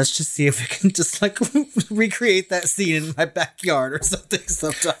green, and let's just see if we can just like recreate that scene in my backyard or something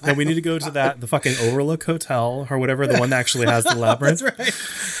sometime. No, we need to go to the fucking Overlook Hotel or whatever, the one that actually has the labyrinth.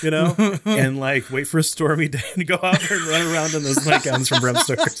 That's right. And like wait for a stormy day and go out there and run around in those nightgowns from Bram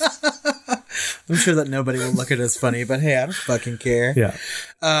Stoker's. I'm sure that nobody will look at us funny, but hey, I don't fucking care. Yeah.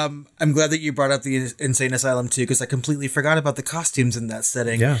 I'm glad that you brought up the Insane Asylum too, because I completely forgot about the costumes in that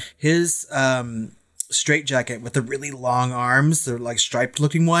setting. Yeah. His straitjacket with the really long arms, the like striped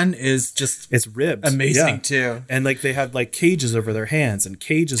looking one, is just it's ribbed. Amazing too. And like they have like cages over their hands and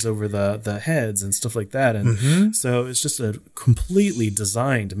cages over the heads and stuff like that. And so it's just a completely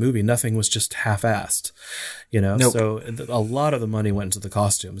designed movie. Nothing was just half-assed. Nope. So a lot of the money went into the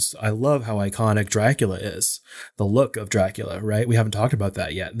costumes. I love how iconic Dracula is, the look of Dracula, right? We haven't talked about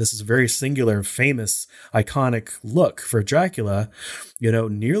that yet. This is a very singular, famous, iconic look for Dracula,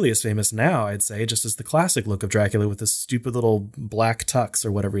 nearly as famous now, I'd say, just as the classic look of Dracula with this stupid little black tux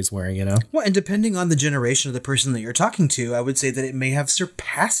or whatever he's wearing, Well, and depending on the generation of the person that you're talking to, I would say that it may have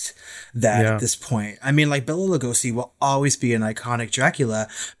surpassed that at this point. I mean, like Bela Lugosi will always be an iconic Dracula,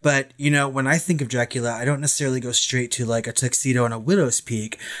 but, when I think of Dracula, I don't necessarily go straight to like a tuxedo and a widow's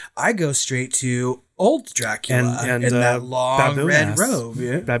peak. I go straight to old Dracula and in that long red robe.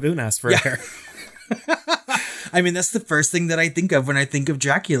 Yeah? Baboon ass for hair. I mean, that's the first thing that I think of when I think of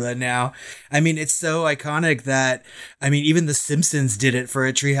Dracula now. I mean, it's so iconic that, even The Simpsons did it for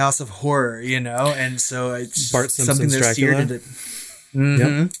a Treehouse of Horror, and so it's Bart Simpson's something that's Dracula. seared into...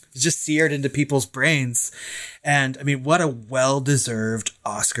 Yep. It's just seared into people's brains. And what a well-deserved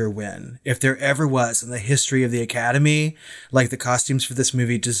Oscar win. If there ever was in the history of the Academy, like the costumes for this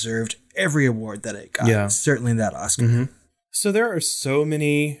movie deserved every award that it got. Yeah. Certainly that Oscar. Mm-hmm. So there are so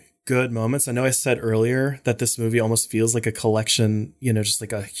many good moments. I know I said earlier that this movie almost feels like a collection, just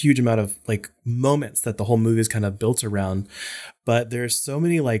like a huge amount of like moments that the whole movie is kind of built around. But there's so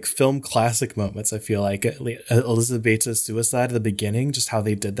many like film classic moments. I feel like Elizabeth Bates' suicide at the beginning, just how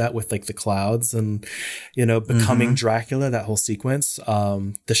they did that with like the clouds and, becoming Dracula, that whole sequence,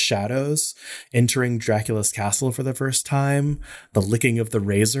 the shadows entering Dracula's castle for the first time, the licking of the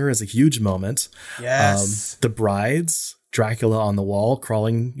razor is a huge moment. Yes. The brides, Dracula on the wall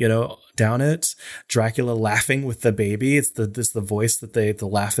crawling, down it, Dracula laughing with the baby. It's the voice the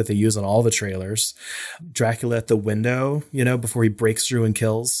laugh that they use on all the trailers. Dracula at the window, before he breaks through and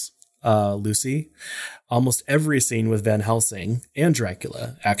kills Lucy. Almost every scene with Van Helsing and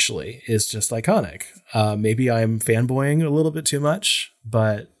Dracula actually is just iconic. Maybe I'm fanboying a little bit too much,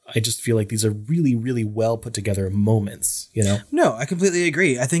 but I just feel like these are really, really well put together moments, No, I completely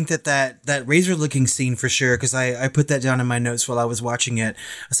agree. I think that razor looking scene for sure, because I put that down in my notes while I was watching it.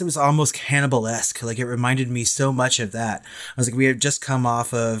 I said it was almost Hannibal-esque. Like, it reminded me so much of that. I was like, we had just come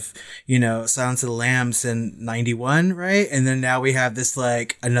off of, Silence of the Lambs in 91, right? And then now we have this,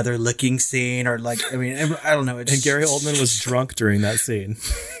 like, another licking scene, or like, I mean, I don't know. And Gary Oldman was drunk during that scene.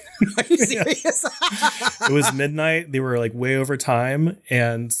 Are you serious? It was midnight. They were like way over time,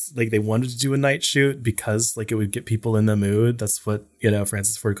 and like they wanted to do a night shoot because like it would get people in the mood. That's what,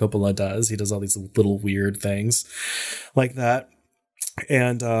 Francis Ford Coppola does. He does all these little weird things like that.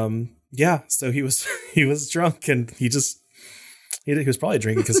 And so he was drunk, and he was probably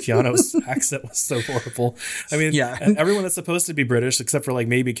drinking because Keanu's accent was so horrible. I mean, and everyone that's supposed to be British, except for like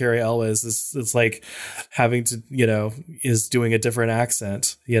maybe Carrie Elwes, is like having to, is doing a different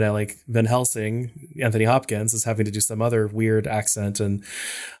accent. Like Van Helsing, Anthony Hopkins is having to do some other weird accent, and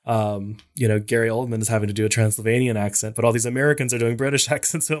Gary Oldman is having to do a Transylvanian accent. But all these Americans are doing British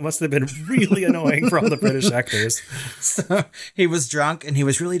accents, so it must have been really annoying for all the British actors. So he was drunk, and he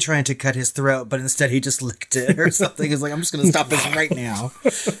was really trying to cut his throat, but instead he just licked it or something. He's like, I'm just going to stop this right now.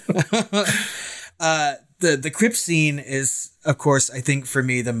 The crypt scene is, of course, I think for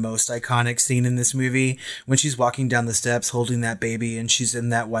me, the most iconic scene in this movie, when she's walking down the steps holding that baby and she's in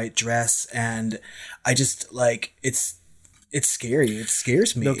that white dress. And I just like, it's scary. It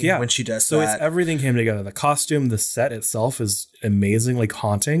scares me when she does so that. So it's everything came together. The costume, the set itself is amazing, like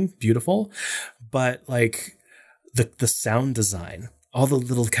haunting, beautiful. But like the sound design, all the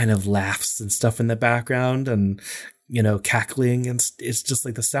little kind of laughs and stuff in the background, and cackling, and it's just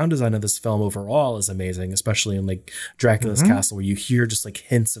like the sound design of this film overall is amazing, especially in like Dracula's castle, where you hear just like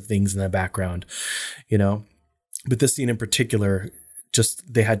hints of things in the background, but this scene in particular,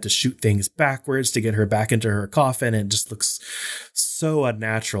 just they had to shoot things backwards to get her back into her coffin, and it just looks so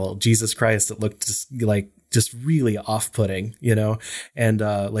unnatural. Jesus Christ, it looked just really off-putting, and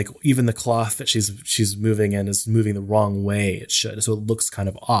like even the cloth that she's moving in is moving the wrong way it should, so it looks kind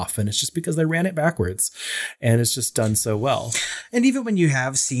of off, and it's just because they ran it backwards, and it's just done so well. And even when you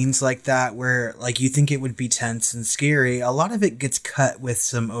have scenes like that where like you think it would be tense and scary, a lot of it gets cut with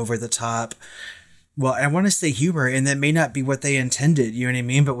some over-the-top, well, I want to say humor, and that may not be what they intended, you know what I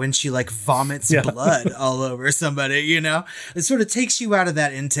mean? But when she like vomits blood all over somebody, it sort of takes you out of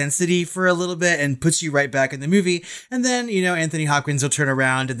that intensity for a little bit and puts you right back in the movie. And then, Anthony Hopkins will turn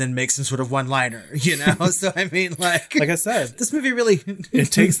around and then make some sort of one-liner, So I mean, like I said, this movie really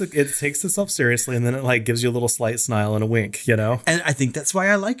it takes itself seriously, and then it like gives you a little slight smile and a wink, And I think that's why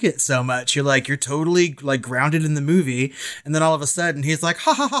I like it so much. You're totally like grounded in the movie, and then all of a sudden he's like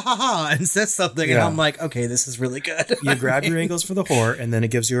ha ha ha ha ha and says something, and I'm like, okay, this is really good. You grab your ankles for the horror, and then it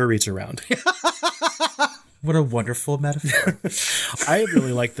gives you a reach around. What a wonderful metaphor. I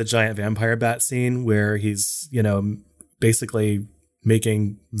really like the giant vampire bat scene where he's, basically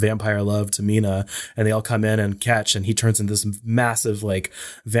making vampire love to Mina, and they all come in and catch, and he turns into this massive like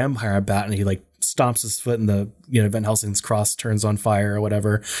vampire bat, and he like stomps his foot, and the Van Helsing's cross turns on fire or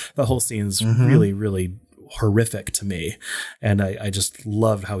whatever. The whole scene is really, really horrific to me, and I just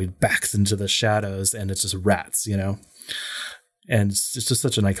loved how he backs into the shadows, and it's just rats, and it's just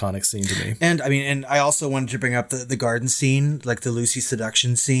such an iconic scene to me. And I mean, and I also wanted to bring up the garden scene, like the Lucy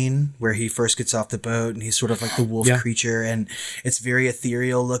seduction scene, where he first gets off the boat and he's sort of like the wolf creature, and it's very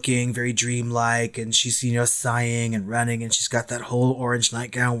ethereal looking, very dreamlike, and she's sighing and running, and she's got that whole orange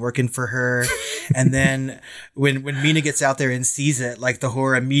nightgown working for her. And then when Mina gets out there and sees it, like the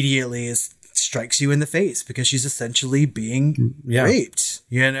horror immediately strikes you in the face, because she's essentially being raped,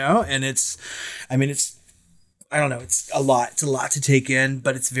 and it's I don't know, it's a lot to take in,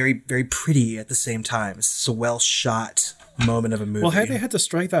 but it's very, very pretty at the same time. It's a well shot moment of a movie. Well, they had to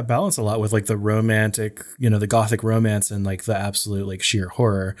strike that balance a lot with like the romantic, the gothic romance, and like the absolute like sheer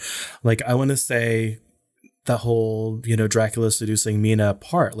horror. Like I want to say that whole, Dracula seducing Mina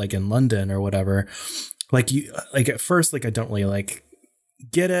part, like in London or whatever. Like at first, like I don't really like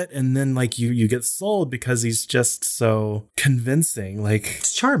get it, and then like you get sold because he's just so convincing. Like,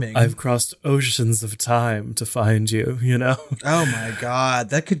 it's charming. I've crossed oceans of time to find you, Oh my god,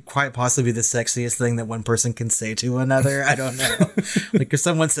 that could quite possibly be the sexiest thing that one person can say to another. I don't know. Like, if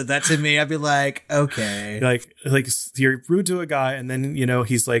someone said that to me, I'd be like, okay. Like you're rude to a guy, and then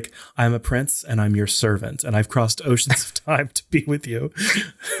he's like, I'm a prince and I'm your servant, and I've crossed oceans of time to be with you.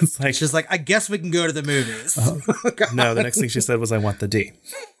 It's like, she's like, I guess we can go to the movies. No, the next thing she said was, I want the D.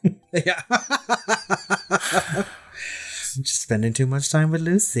 Yeah. Just spending too much time with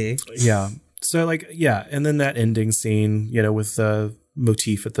Lucy. Yeah. So like, yeah. And then that ending scene, with the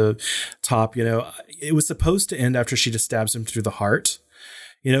motif at the top, it was supposed to end after she just stabs him through the heart.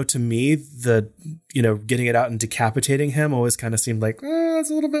 To me, the, getting it out and decapitating him always kind of seemed like, it's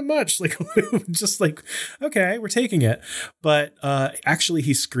a little bit much. Like, just like, okay, we're taking it. But actually,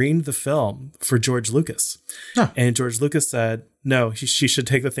 he screened the film for George Lucas. Huh. And George Lucas said, no, she should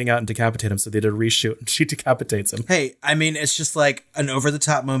take the thing out and decapitate him. So they did a reshoot and she decapitates him. Hey, I mean, it's just like an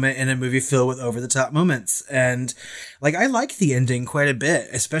over-the-top moment in a movie filled with over-the-top moments. And like, I like the ending quite a bit,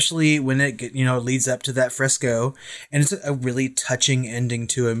 especially when it, leads up to that fresco. And it's a really touching ending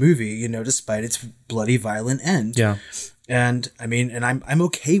to a movie, despite its bloody, violent end. Yeah. And I mean, and I'm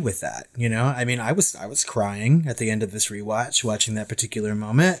okay with that. I mean, I was crying at the end of this rewatch, watching that particular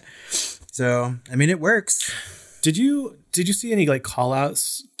moment. So, I mean, it works. Did you see any like call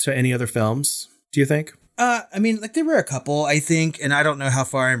outs to any other films, do you think? I mean, like there were a couple, I think, and I don't know how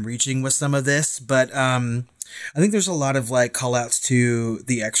far I'm reaching with some of this, but I think there's a lot of like call outs to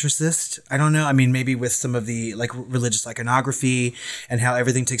The Exorcist. I don't know. I mean, maybe with some of the like religious iconography and how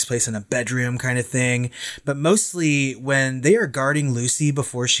everything takes place in a bedroom kind of thing. But mostly when they are guarding Lucy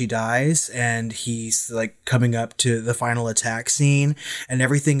before she dies and he's like coming up to the final attack scene and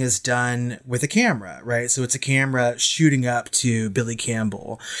everything is done with a camera, right? So it's a camera shooting up to Billy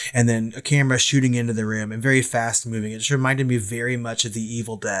Campbell and then a camera shooting into the room and very fast moving. It just reminded me very much of The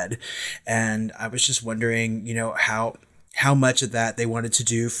Evil Dead. And I was just wondering, how much of that they wanted to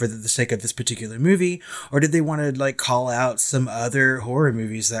do for the sake of this particular movie, or did they want to like call out some other horror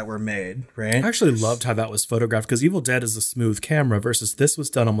movies that were made, right? I actually loved how that was photographed because Evil Dead is a smooth camera versus this was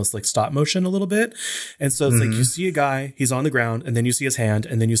done almost like stop motion a little bit. And so it's like you see a guy, he's on the ground, and then you see his hand,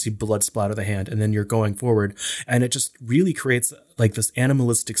 and then you see blood splatter the hand, and then you're going forward. And it just really creates like this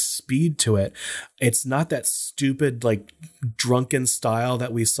animalistic speed to it. It's not that stupid, like drunken style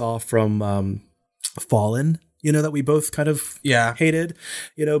that we saw from Fallen, that we both kind of hated,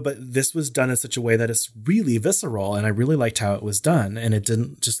 but this was done in such a way that it's really visceral, and I really liked how it was done, and it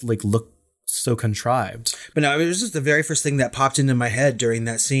didn't just like look so contrived. But no, it was just the very first thing that popped into my head during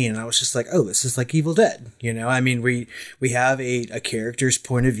that scene, and I was just like, oh, this is like Evil Dead. I mean, we have a character's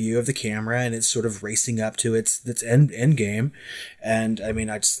point of view of the camera, and it's sort of racing up to its end game, and I mean,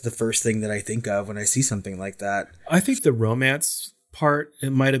 that's the first thing that I think of when I see something like that. I think the romance part,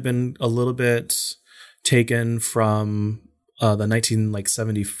 it might have been a little bit taken from the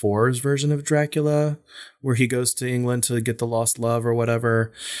 1974's version of Dracula, where he goes to England to get the lost love or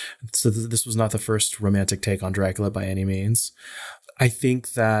whatever. So this was not the first romantic take on Dracula by any means. I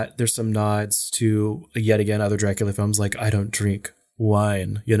think that there's some nods to, yet again, other Dracula films like I Don't Drink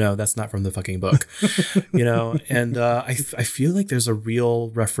Wine. That's not from the fucking book. And I feel like there's a real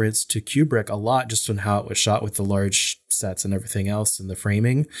reference to Kubrick a lot just on how it was shot with the large sets and everything else and the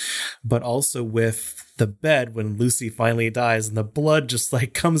framing, but also with the bed when Lucy finally dies and the blood just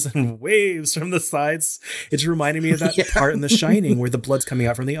like comes in waves from the sides. It's reminding me of that part in The Shining where the blood's coming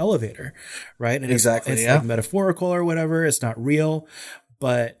out from the elevator, right? And exactly, it's like metaphorical or whatever. It's not real,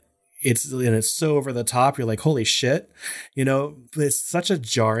 but it's so over the top. You're like, holy shit, it's such a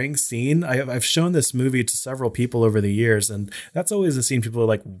jarring scene. I've shown this movie to several people over the years, and that's always a scene people are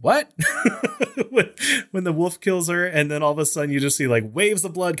like, what? when the wolf kills her, and then all of a sudden you just see like waves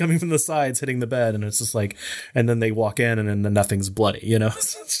of blood coming from the sides hitting the bed, and it's just like, and then they walk in and then nothing's bloody,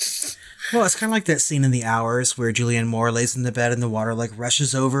 Well, it's kind of like that scene in The Hours where Julianne Moore lays in the bed and the water like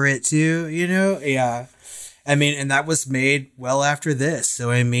rushes over it too, Yeah. I mean, and that was made well after this. So,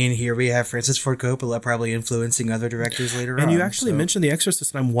 I mean, here we have Francis Ford Coppola probably influencing other directors later on. And you actually mentioned The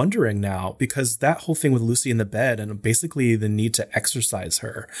Exorcist, and I'm wondering now, because that whole thing with Lucy in the bed and basically the need to exorcise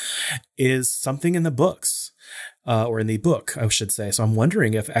her is something in the books, or in the book, I should say. So I'm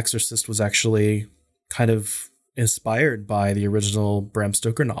wondering if Exorcist was actually kind of inspired by the original Bram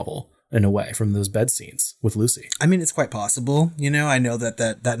Stoker novel in a way from those bed scenes with Lucy. I mean, it's quite possible. I know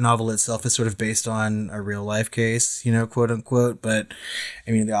that novel itself is sort of based on a real life case, quote unquote. But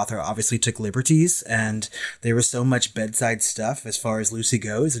I mean, the author obviously took liberties, and there was so much bedside stuff as far as Lucy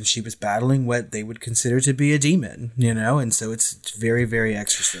goes, and she was battling what they would consider to be a demon, and so it's very, very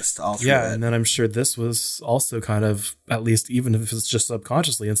Exorcist all through it. And then I'm sure this was also kind of, at least even if it's just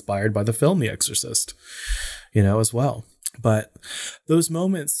subconsciously, inspired by the film The Exorcist, as well. But those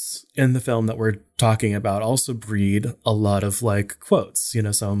moments in the film that we're talking about also breed a lot of like quotes,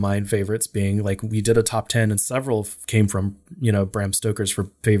 some of my favorites being like, we did a top 10 and several came from, Bram Stoker's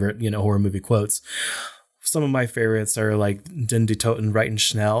for favorite, horror movie quotes. Some of my favorites are like Den die Toten reiten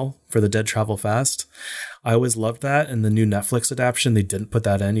schnell for The Dead Travel Fast. I always loved that. In the new Netflix adaptation, they didn't put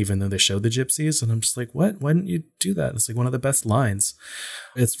that in, even though they showed the gypsies. And I'm just like, what? Why didn't you do that? It's like one of the best lines.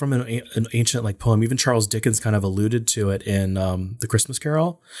 It's from an ancient like poem. Even Charles Dickens kind of alluded to it in The Christmas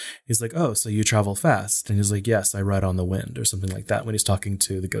Carol. He's like, oh, so you travel fast. And he's like, yes, I ride on the wind, or something like that when he's talking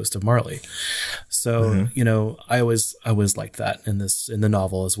to the ghost of Marley. So, I always liked that in the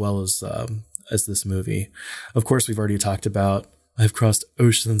novel as well as this movie. Of course, we've already talked about I've crossed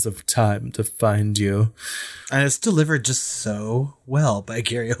oceans of time to find you. And it's delivered just so well by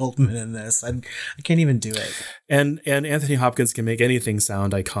Gary Oldman in this. I can't even do it. And Anthony Hopkins can make anything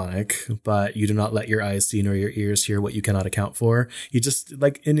sound iconic, but you do not let your eyes see nor your ears hear what you cannot account for. He just,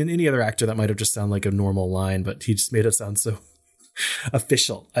 like in any other actor, that might have just sounded like a normal line, but he just made it sound so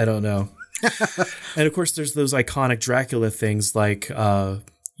official. I don't know. And of course, there's those iconic Dracula things like,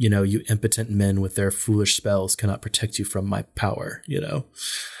 you impotent men with their foolish spells cannot protect you from my power,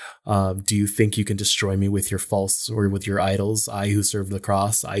 Do you think you can destroy me with your false or with your idols? I who served the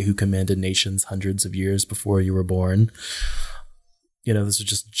cross, I who commanded nations hundreds of years before you were born. Those are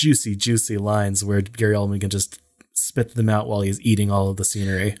just juicy, juicy lines where Gary Oldman can just spit them out while he's eating all of the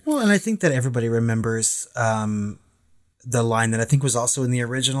scenery. Well, and I think that everybody remembers the line that I think was also in the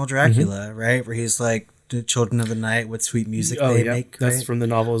original Dracula, right? Where he's like, the children of the night, what sweet music they make. That's right? from the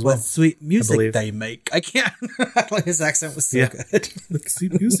novel as well. What sweet music they make. I can't. His accent was so good. What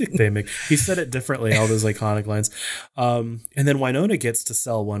sweet music they make. He said it differently, all those iconic lines. And then Winona gets to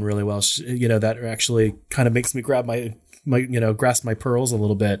sell one really well. That actually kind of makes me grab my grasp my pearls a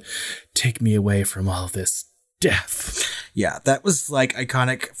little bit. Take me away from all this death. Yeah, that was like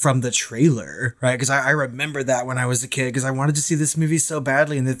iconic from the trailer, right? Because I remember that when I was a kid, because I wanted to see this movie so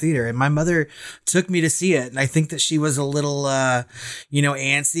badly in the theater, and my mother took me to see it, and I think that she was a little,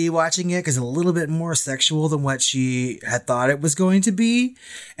 antsy watching it, because a little bit more sexual than what she had thought it was going to be.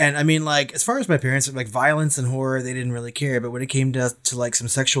 And I mean, like, as far as my parents, like violence and horror, they didn't really care, but when it came to like some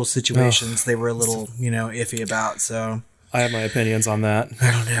sexual situations, they were a little, iffy about. So I have my opinions on that.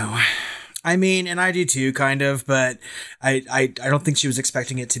 I don't know. I mean, and I do too, kind of, but I don't think she was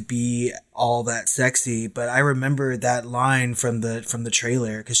expecting it to be all that sexy. But I remember that line from the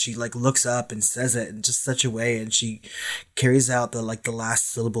trailer, because she like looks up and says it in just such a way, and she carries out the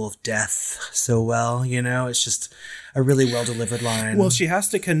last syllable of death so well. It's just a really well delivered line. Well, she has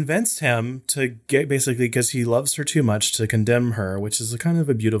to convince him to get, basically, because he loves her too much, to condemn her, which is a kind of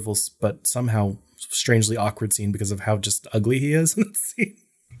a beautiful but somehow strangely awkward scene because of how just ugly he is in the scene.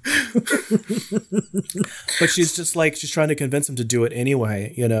 But she's just like, she's trying to convince him to do it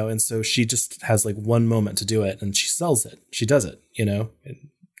anyway, and so she just has like one moment to do it, and she sells it. She does it,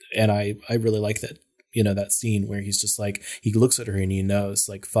 and I really like that, that scene where he's just like, he looks at her and he knows,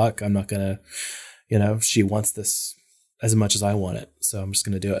 like, fuck, I'm not gonna, she wants this as much as I want it, so I'm just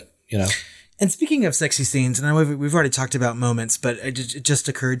gonna do it, And speaking of sexy scenes, and I know we've already talked about moments, but it just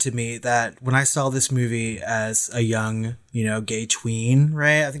occurred to me that when I saw this movie as a young, gay tween,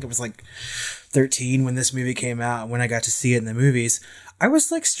 right? I think it was like 13 when this movie came out, when I got to see it in the movies, I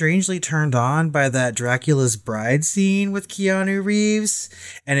was like strangely turned on by that Dracula's Bride scene with Keanu Reeves.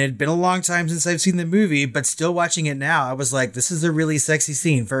 And it had been a long time since I've seen the movie, but still watching it now, I was like, this is a really sexy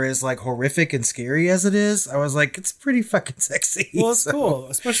scene. For as like horrific and scary as it is, I was like, it's pretty fucking sexy. Well, it's cool,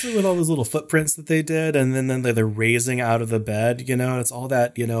 especially with all those little footprints that they did. And then they're raising out of the bed, it's all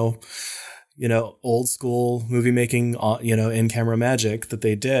that, old school movie making, in camera magic that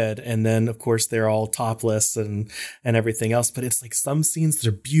they did. And then of course they're all topless and everything else. But it's like some scenes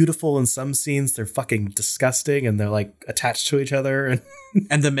they're beautiful and some scenes they're fucking disgusting and they're like attached to each other.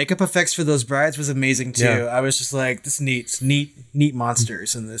 And the makeup effects for those brides was amazing too. Yeah. I was just like, this neat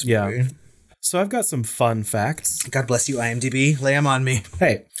monsters in this movie. Yeah. So I've got some fun facts. God bless you, IMDb. Lay them on me.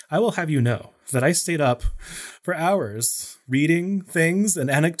 Hey, I will have you know that I stayed up for hours reading things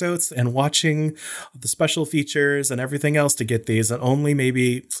and anecdotes and watching the special features and everything else to get these. And only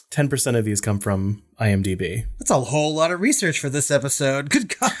maybe 10% of these come from IMDb. That's a whole lot of research for this episode.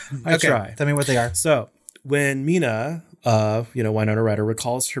 Good God. I try. Tell me what they are. So when Mina, Winona Ryder,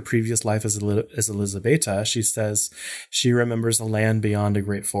 recalls her previous life as Elizabeta, she says she remembers a land beyond a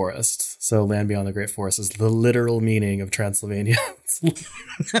great forest. So land beyond the great forest is the literal meaning of Transylvania.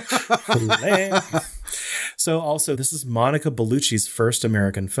 Land. So also, this is Monica Bellucci's first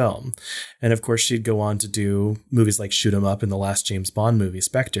American film. And of course, she'd go on to do movies like Shoot 'Em Up in the last James Bond movie,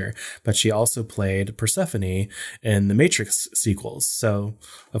 Spectre. But she also played Persephone in the Matrix sequels. So,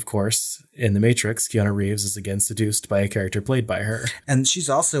 of course, in the Matrix, Keanu Reeves is again seduced by a character played by her. And she's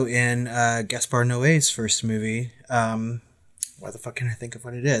also in Gaspar Noé's first movie. Why the fuck can I think of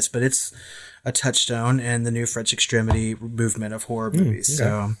what it is? But it's a touchstone in the new French extremity movement of horror movies. Okay.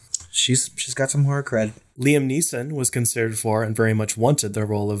 So she's got some horror cred. Liam Neeson was considered for and very much wanted the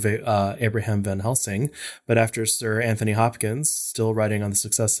role of Abraham Van Helsing, but after Sir Anthony Hopkins, still riding on the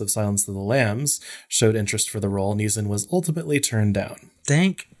success of Silence of the Lambs, showed interest for the role, Neeson was ultimately turned down.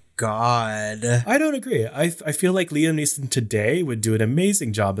 Thank God. I don't agree. I feel like Liam Neeson today would do an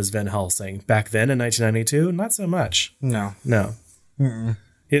amazing job as Van Helsing. Back then in 1992, not so much. No. Mm-mm.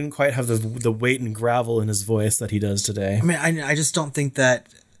 He didn't quite have the weight and gravel in his voice that he does today. I mean, I just don't think that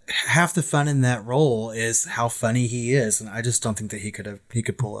half the fun in that role is how funny he is, and I just don't think that he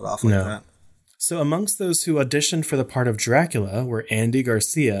could pull it off like that. So amongst those who auditioned for the part of Dracula were Andy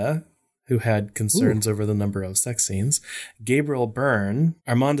Garcia, who had concerns over the number of sex scenes, Gabriel Byrne,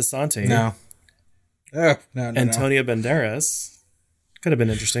 Armand Assante, Antonio Banderas. Could have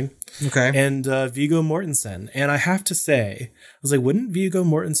been interesting. Okay. And Viggo Mortensen. And I have to say, I was like, wouldn't Viggo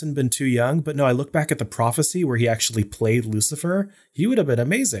Mortensen been too young? But no, I look back at The Prophecy where he actually played Lucifer. He would have been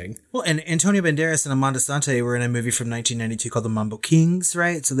amazing. Well, and Antonio Banderas and Armand Assante were in a movie from 1992 called The Mambo Kings,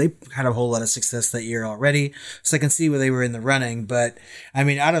 right? So they had a whole lot of success that year already. So I can see where they were in the running. But I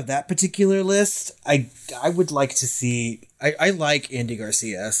mean, out of that particular list, I would like to see... I like Andy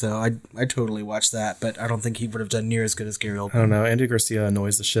Garcia, so I'd totally watch that, but I don't think he would have done near as good as Gabriel Byrne. I don't know. Andy Garcia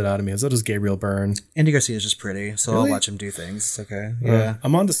annoys the shit out of me, so does Gabriel Byrne. Andy Garcia is just pretty, so Really? I'll watch him do things. It's okay. Yeah.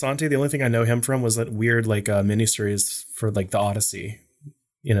 Armand Assante, the only thing I know him from was that weird miniseries for like the Odyssey,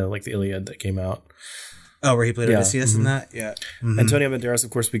 like the Iliad that came out. Oh, where he played Odysseus in that? Yeah. Mm-hmm. Antonio Banderas, of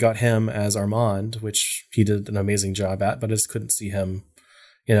course, we got him as Armand, which he did an amazing job at, but I just couldn't see him,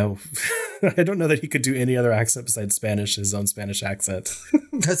 I don't know that he could do any other accent besides Spanish, his own Spanish accent.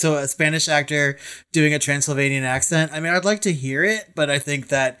 So a Spanish actor doing a Transylvanian accent. I mean, I'd like to hear it, but I think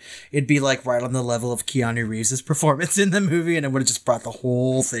that it'd be like right on the level of Keanu Reeves' performance in the movie, and it would have just brought the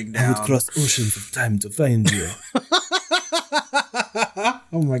whole thing down. I would cross oceans of time to find you.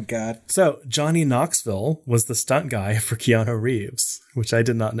 Oh my God. So Johnny Knoxville was the stunt guy for Keanu Reeves, which I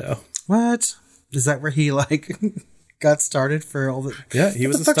did not know. What? Is that where he got started for all the... Yeah, he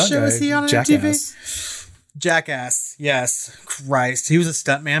was a stunt guy. What the fuck show was he on TV? Jackass, yes. Christ. He was a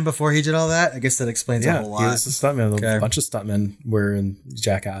stuntman before he did all that? I guess that explains a whole lot. Yeah, he was a stuntman. Okay. A bunch of stuntmen were in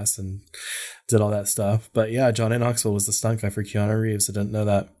Jackass and did all that stuff. But yeah, Johnny Knoxville was the stunt guy for Keanu Reeves. I didn't know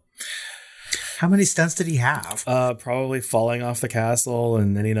that. How many stunts did he have? Probably falling off the castle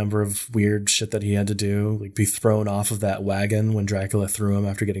and any number of weird shit that he had to do. Like be thrown off of that wagon when Dracula threw him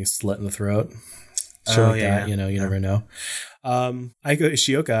after getting slit in the throat. That, you never know. Aiko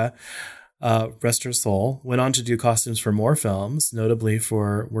Ishioka, rest her soul, went on to do costumes for more films, notably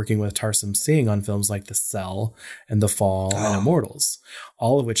for working with Tarsem Singh on films like The Cell and The Fall and Immortals,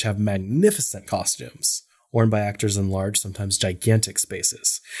 all of which have magnificent costumes worn by actors in large, sometimes gigantic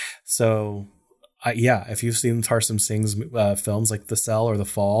spaces. So, if you've seen Tarsem Singh's films like The Cell or The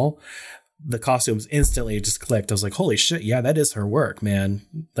Fall, the costumes instantly just clicked. I was like, holy shit, yeah, that is her work, man.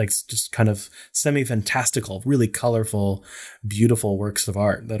 Like, just kind of semi-fantastical, really colorful, beautiful works of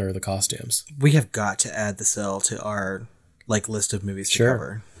art that are the costumes. We have got to add The Cell to our list of movies to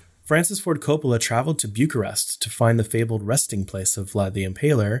cover. Francis Ford Coppola traveled to Bucharest to find the fabled resting place of Vlad the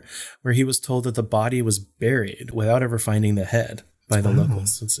Impaler, where he was told that the body was buried without ever finding the head by the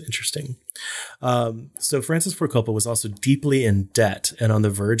locals. It's interesting. So Francis Ford Coppola was also deeply in debt and on the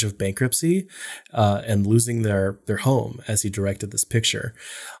verge of bankruptcy and losing their home as he directed this picture.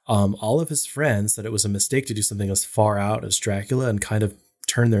 All of his friends said it was a mistake to do something as far out as Dracula and kind of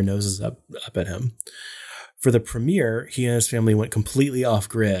turn their noses up at him. For the premiere, he and his family went completely off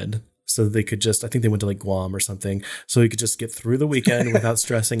grid so that they could I think they went to Guam or something, so he could just get through the weekend without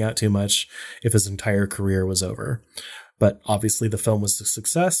stressing out too much if his entire career was over. But obviously the film was a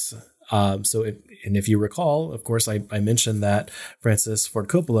success. So And if you recall, of course, I mentioned that Francis Ford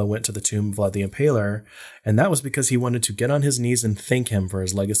Coppola went to the tomb of Vlad the Impaler, and that was because he wanted to get on his knees and thank him for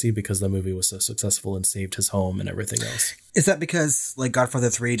his legacy because the movie was so successful and saved his home and everything else. Is that because like Godfather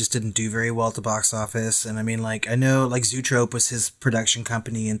 3 just didn't do very well at the box office? And I mean, like, I know like Zootrope was his production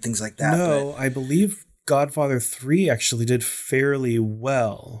company and things like that. No, I believe Godfather 3 actually did fairly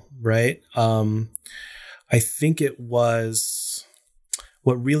well, right? I think it was,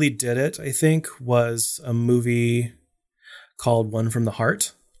 what really did it, I think, was a movie called One from the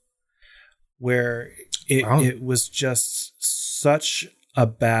Heart, where it was just such a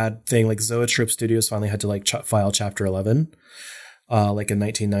bad thing. Like Zoetrope Studios finally had to like file Chapter 11, like in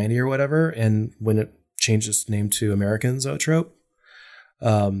 1990 or whatever. And when it changed its name to American Zoetrope,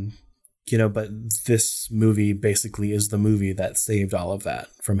 but this movie basically is the movie that saved all of that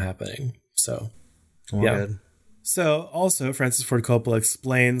from happening. So, Good. So also Francis Ford Coppola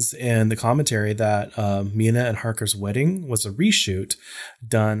explains in the commentary that Mina and Harker's wedding was a reshoot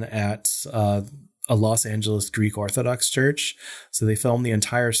done at a Los Angeles Greek Orthodox church. So they filmed the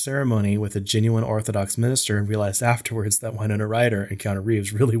entire ceremony with a genuine Orthodox minister and realized afterwards that Winona Ryder and Keanu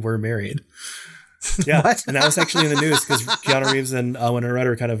Reeves really were married. Yeah, What? And that was actually in the news because Keanu Reeves and Winona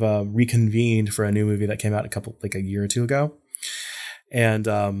Ryder kind of reconvened for a new movie that came out a year or two ago.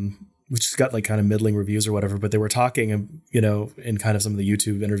 And which has got like kind of middling reviews or whatever, but they were talking, in kind of some of the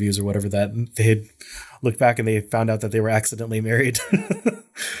YouTube interviews or whatever, that they had looked back and they found out that they were accidentally married.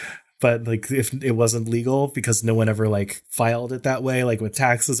 But like if it wasn't legal because no one ever like filed it that way, like with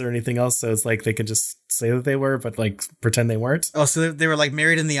taxes or anything else. So it's like they could just say that they were, but like pretend they weren't. Oh, so they were like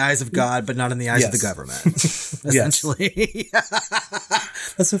married in the eyes of God, but not in the eyes of the government, essentially.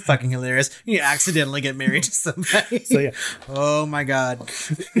 That's so fucking hilarious. You accidentally get married to somebody. So yeah. Oh my God.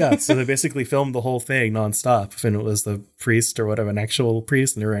 Yeah. So they basically filmed the whole thing nonstop. And it was the priest or whatever, an actual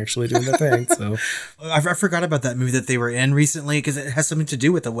priest, and they were actually doing the thing. So I forgot about that movie that they were in recently because it has something to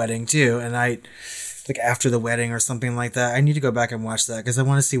do with the wedding too. And like after the wedding or something like that. I need to go back and watch that because I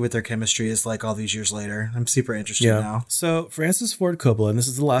want to see what their chemistry is like all these years later. I'm super interested now. So Francis Ford Coppola, and this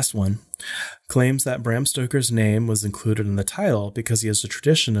is the last one, claims that Bram Stoker's name was included in the title because he has a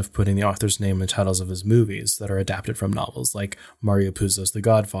tradition of putting the author's name in titles of his movies that are adapted from novels like Mario Puzo's The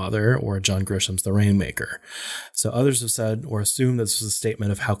Godfather or John Grisham's The Rainmaker. So others have said or assumed that this is a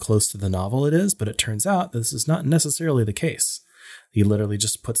statement of how close to the novel it is, but it turns out that this is not necessarily the case. He literally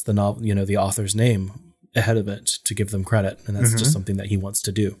just puts the novel, the author's name ahead of it to give them credit. And that's just something that he wants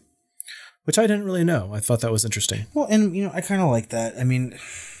to do, which I didn't really know. I thought that was interesting. Well, and, I kind of like that. I mean,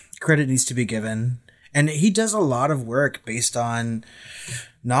 credit needs to be given. And he does a lot of work based on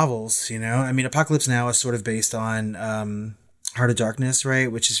novels, I mean, Apocalypse Now is sort of based on Heart of Darkness, right?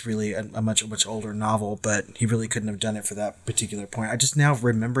 Which is really a much older novel, but he really couldn't have done it for that particular point. I just now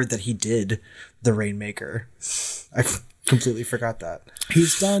remembered that he did The Rainmaker. I completely forgot that.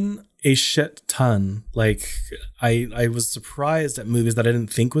 He's done a shit ton. Like I was surprised at movies that I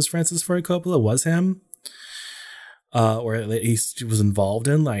didn't think was Francis Ford Coppola was him, or at least he was involved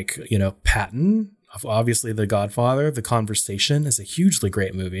in, like, Patton, obviously The Godfather. The Conversation is a hugely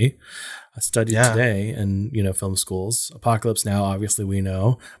great movie. I studied today in, film schools. Apocalypse Now, obviously we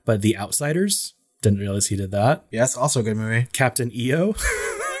know, but The Outsiders, didn't realize he did that. Yes, also a good movie. Captain EO.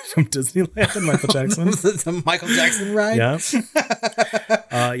 From Disneyland and Michael Jackson. The Michael Jackson ride? Yeah.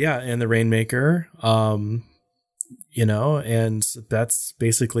 And The Rainmaker, and that's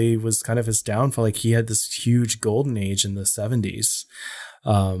basically was kind of his downfall. Like he had this huge golden age in the 70s.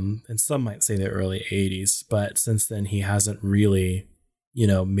 And some might say the early 80s, but since then he hasn't really,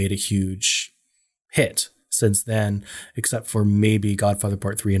 made a huge hit since then, except for maybe Godfather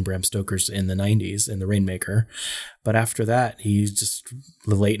Part 3 and Bram Stoker's in the 90s in The Rainmaker. But after that, he's just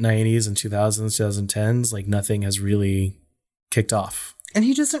the late 90s and 2000s, 2010s, like nothing has really kicked off. And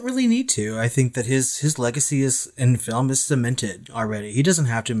he doesn't really need to. I think that his legacy in film is cemented already. He doesn't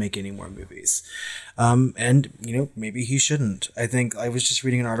have to make any more movies. And, maybe he shouldn't. I think I was just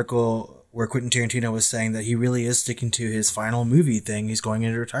reading an article where Quentin Tarantino was saying that he really is sticking to his final movie thing. He's going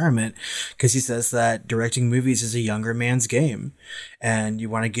into retirement because he says that directing movies is a younger man's game and you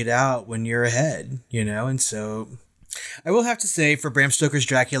want to get out when you're ahead, and so I will have to say for Bram Stoker's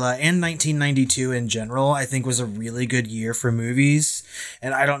Dracula and 1992 in general, I think was a really good year for movies.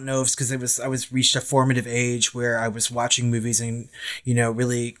 And I don't know if it's because I was reached a formative age where I was watching movies and,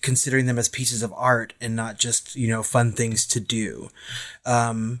 really considering them as pieces of art and not just, fun things to do.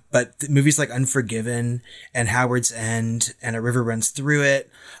 But movies like Unforgiven and Howard's End and A River Runs Through It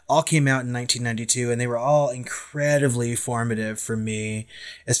all came out in 1992, and they were all incredibly formative for me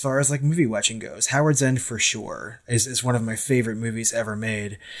as far as like movie watching goes. Howard's End for sure is is one of my favorite movies ever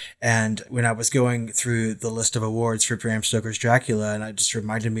made. And when I was going through the list of awards for Bram Stoker's Dracula, and it just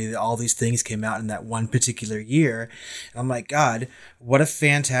reminded me that all these things came out in that one particular year. And I'm like, God, what a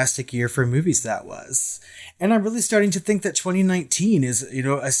fantastic year for movies that was. And I'm really starting to think that 2019 is,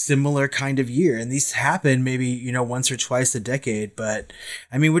 a similar kind of year. And these happen maybe, once or twice a decade. But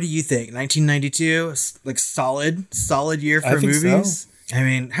I mean, what do you think? 1992, like solid year for movies? So. I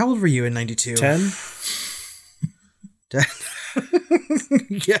mean, how old were you in 92? 10.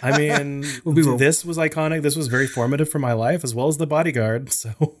 Yeah. I mean, this was iconic. This was very formative for my life, as well as The Bodyguard.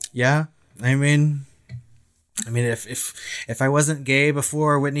 So yeah, I mean, if I wasn't gay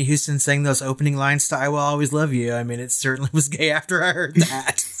before Whitney Houston sang those opening lines to "I Will Always Love You," I mean, it certainly was gay after I heard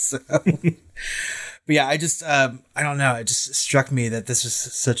that. So, but yeah, I just I don't know. It just struck me that this was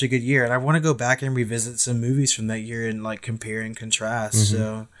such a good year, and I want to go back and revisit some movies from that year and like compare and contrast. Mm-hmm.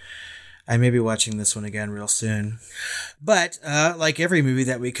 So I may be watching this one again real soon. But like every movie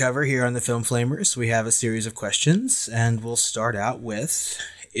that we cover here on the Film Flamers, we have a series of questions, and we'll start out with: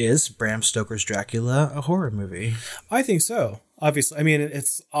 is Bram Stoker's Dracula a horror movie? I think so. Obviously, I mean,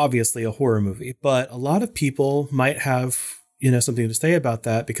 it's obviously a horror movie, but a lot of people might have, something to say about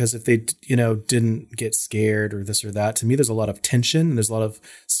that, because if they, didn't get scared or this or that, to me, there's a lot of tension and there's a lot of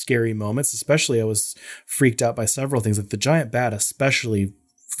scary moments. Especially, I was freaked out by several things. Like the giant bat especially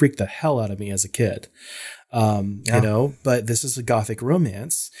freaked the hell out of me as a kid. But this is a gothic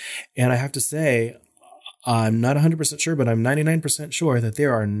romance. And I have to say, I'm not 100% sure, but I'm 99% sure that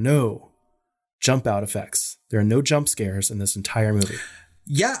there are no jump out effects. There are no jump scares in this entire movie.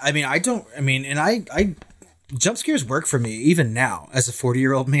 Yeah. I jump scares work for me even now as a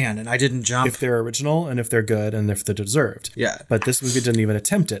 40-year-old man, and I didn't jump. If they're original and if they're good and if they're deserved. Yeah. But this movie didn't even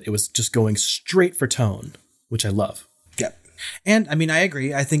attempt it. It was just going straight for tone, which I love. Yeah. And I mean, I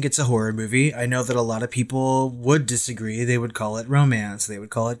agree. I think it's a horror movie. I know that a lot of people would disagree. They would call it romance. They would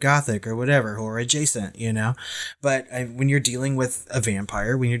call it gothic or whatever, horror adjacent, But when you're dealing with a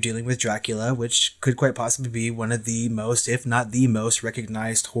vampire, when you're dealing with Dracula, which could quite possibly be one of the most, if not the most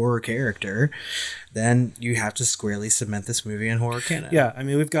recognized horror character, then you have to squarely cement this movie in horror canon. Yeah. I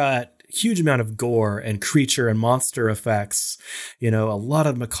mean, we've got huge amount of gore and creature and monster effects, a lot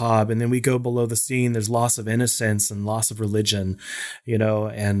of macabre. And then we go below the scene. There's loss of innocence and loss of religion,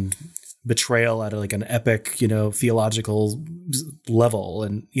 and betrayal at like an epic, theological level,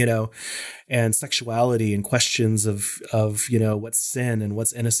 and, and sexuality and questions of, what's sin and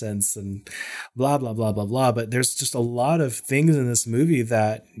what's innocence and blah, blah, blah, blah, blah. But there's just a lot of things in this movie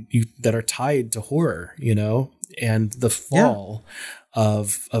that are tied to horror, and the fall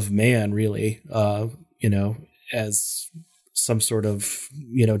of man, really, as some sort of,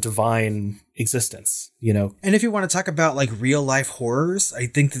 divine existence, And if you want to talk about like real life horrors, I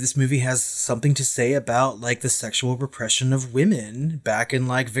think that this movie has something to say about like the sexual repression of women back in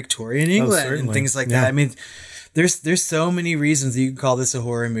like Victorian England and things like that. I mean, there's so many reasons that you can call this a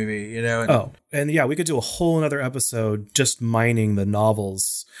horror movie, And yeah, we could do a whole another episode just mining the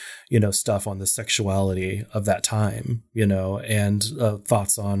novels, stuff on the sexuality of that time, and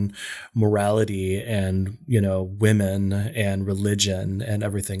thoughts on morality and, women and religion and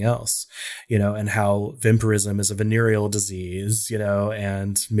everything else, and how vampirism is a venereal disease,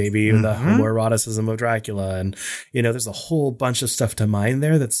 and maybe the homoeroticism of Dracula. And, there's a whole bunch of stuff to mine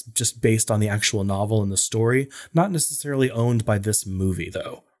there that's just based on the actual novel and the story, not necessarily owned by this movie,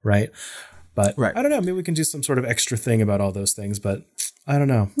 though. Right. But right. I don't know. Maybe we can do some sort of extra thing about all those things, but I don't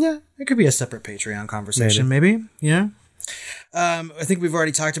know. Yeah, it could be a separate Patreon conversation, maybe. I think we've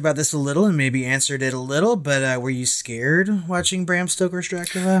already talked about this a little and maybe answered it a little, but were you scared watching Bram Stoker's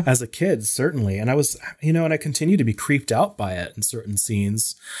Dracula? As a kid, certainly. And I was, and I continue to be creeped out by it in certain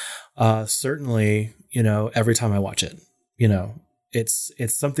scenes. Certainly, every time I watch it,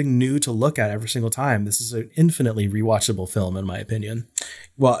 it's something new to look at every single time. This is an infinitely rewatchable film, in my opinion.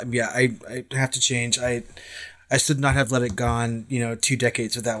 Well, yeah, I have to change. I should not have let it gone, 2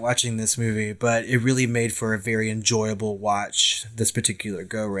 decades without watching this movie, but it really made for a very enjoyable watch this particular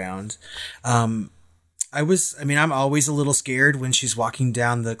go round. I'm always a little scared when she's walking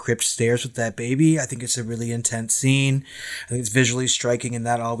down the crypt stairs with that baby. I think it's a really intense scene. I think it's visually striking, and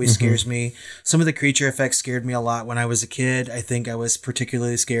that always scares me. Some of the creature effects scared me a lot when I was a kid. I think I was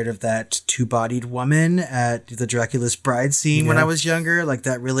particularly scared of that 2-bodied woman at the Dracula's Bride scene when I was younger. Like,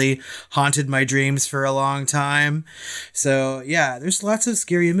 that really haunted my dreams for a long time. So, yeah, there's lots of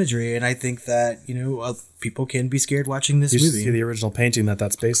scary imagery, and I think that, people can be scared watching this movie. You should see the original painting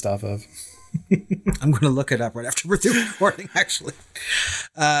that's based off of. I'm going to look it up right after we're through recording, actually.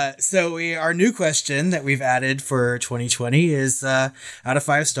 Our new question that we've added for 2020 is, out of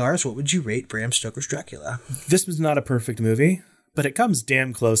 5 stars, what would you rate Bram Stoker's Dracula? This was not a perfect movie, but it comes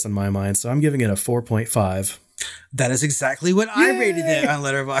damn close in my mind, so I'm giving it a 4.5. That is exactly what I rated it on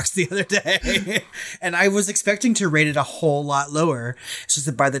Letterboxd the other day. And I was expecting to rate it a whole lot lower. It's just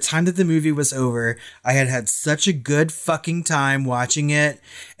that by the time that the movie was over, I had such a good fucking time watching it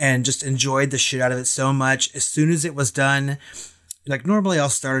and just enjoyed the shit out of it so much. As soon as it was done, like normally I'll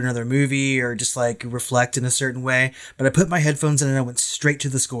start another movie or just like reflect in a certain way, but I put my headphones in and I went straight to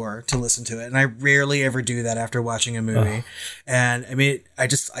the score to listen to it. And I rarely ever do that after watching a movie. And I mean,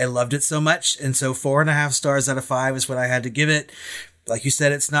 I loved it so much. And so 4.5 stars out of 5 is what I had to give it. Like you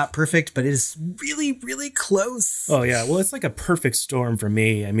said, it's not perfect, but it is really, really close. Oh, yeah. Well, it's like a perfect storm for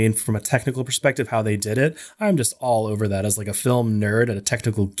me. I mean, from a technical perspective, how they did it, I'm just all over that as like a film nerd and a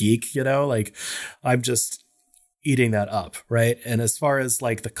technical geek, you know, like I'm just eating that up, right? And as far as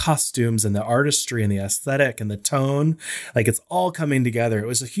like the costumes and the artistry and the aesthetic and the tone, like it's all coming together. It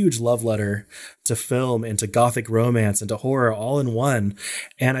was a huge love letter to film and to gothic romance and to horror all in one.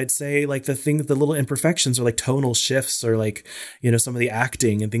 And I'd say like the little imperfections are like tonal shifts or like, you know, some of the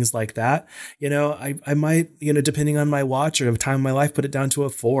acting and things like that. You know, I might, you know, depending on my watch or the time of my life, put it down to a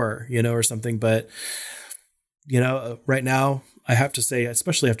 4, you know, or something. But, you know, right now, I have to say,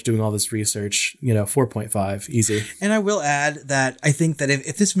 especially after doing all this research, you know, 4.5, easy. And I will add that I think that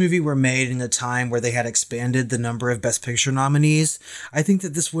if this movie were made in a time where they had expanded the number of Best Picture nominees, I think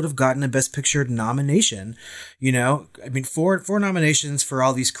that this would have gotten a Best Picture nomination. You know, I mean, four nominations for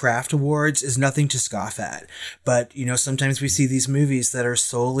all these craft awards is nothing to scoff at. But, you know, sometimes we see these movies that are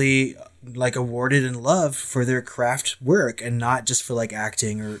solely like awarded and loved for their craft work and not just for like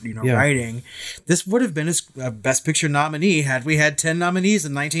acting or, you know, writing. This would have been a Best Picture nominee had we had 10 nominees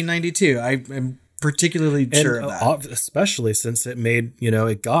in 1992. I'm particularly sure of that. Especially since it made, you know,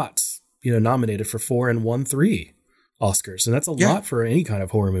 it got, you know, nominated for 4 and won 3 Oscars. And that's a lot for any kind of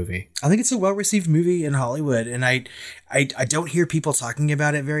horror movie. I think it's a well-received movie in Hollywood. And I don't hear people talking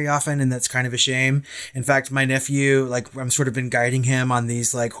about it very often. And that's kind of a shame. In fact, my nephew, like I'm sort of been guiding him on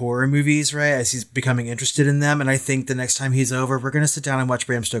these like horror movies, right? As he's becoming interested in them. And I think the next time he's over, we're going to sit down and watch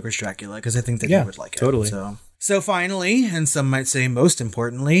Bram Stoker's Dracula because I think that he would like it. Totally. So finally, and some might say most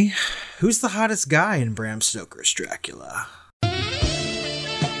importantly, who's the hottest guy in Bram Stoker's Dracula?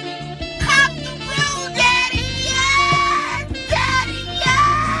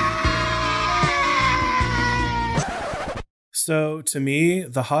 So to me,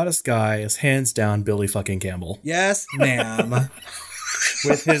 the hottest guy is hands down Billy fucking Campbell. Yes, ma'am.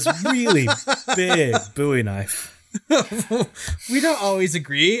 With his really big Bowie knife. We don't always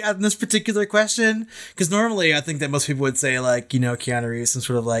agree on this particular question because normally I think that most people would say like, you know, Keanu Reeves, some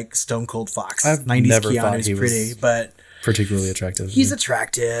sort of like Stone Cold Fox. I've 90s never Keanu's thought he pretty, was but particularly attractive. He's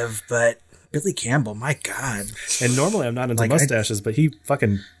attractive, but Billy Campbell, my God. And normally I'm not into mustaches, but he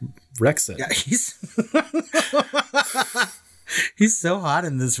fucking wrecks it. Yeah, he's so hot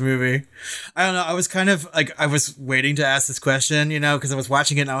in this movie. I don't know. I was kind of like, I was waiting to ask this question, you know, because I was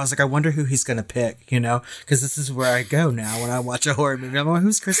watching it and I was like, I wonder who he's going to pick, you know, because this is where I go now when I watch a horror movie. I'm like,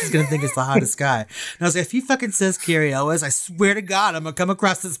 who's Chris is going to think is the hottest guy? And I was like, if he fucking says Carrie Elwes, I swear to God, I'm going to come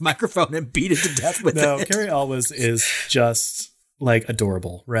across this microphone and beat it to death with it. No, Carrie Elwes is just like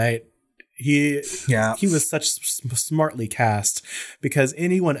adorable, right? He was such smartly cast because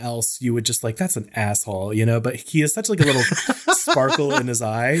anyone else you would just like, that's an asshole, you know, but he has such like a little sparkle in his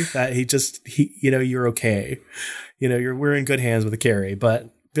eye that he, you know, you're okay. You know, we're in good hands with Carrie,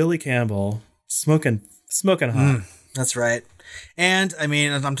 but Billy Campbell smoking hot. That's right. And I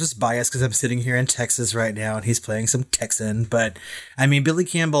mean, I'm just biased because I'm sitting here in Texas right now and he's playing some Texan, but I mean, Billy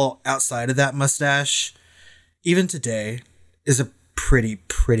Campbell outside of that mustache, even today, is a pretty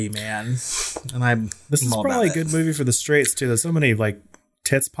man, and this is probably a good movie for the straights too. There's so many like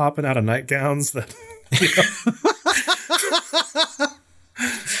tits popping out of nightgowns that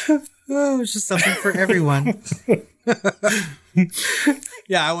it's just something for everyone.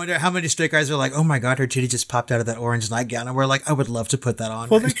 Yeah, I wonder how many straight guys are like, oh my God, her titty just popped out of that orange nightgown, and we're like, I would love to put that on.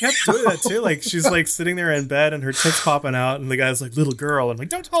 Well, they kept doing that too. Like she's like sitting there in bed and her tits popping out, and the guy's like, little girl, and I'm like,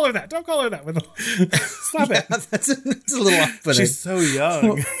 don't call her that. Stop it. That's a little off-putting. She's so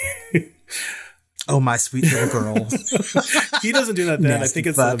young. Oh, my sweet little girl. He doesn't do that then. Nasty I think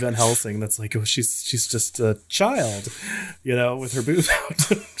it's Van Helsing that's like, oh, she's just a child, you know, with her boobs out.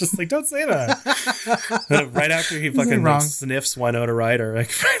 Just like, don't say that. Right after he fucking like, sniffs Winona Ryder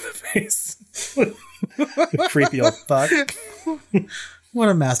like right in the face. Creepy old fuck. What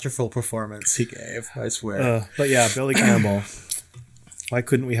a masterful performance he gave, I swear. But yeah, Billy Campbell. Why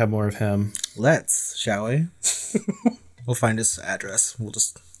couldn't we have more of him? Let's, shall we? We'll find his address. We'll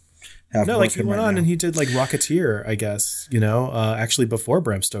just have No, like he went on now. and he did like Rocketeer, I guess, actually before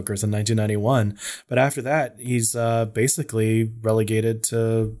Bram Stoker's in 1991. But after that, he's basically relegated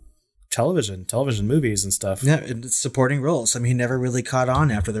to television movies and stuff. Yeah, and supporting roles. I mean, he never really caught on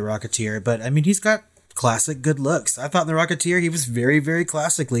after The Rocketeer, but I mean, he's got classic good looks. I thought in The Rocketeer he was very, very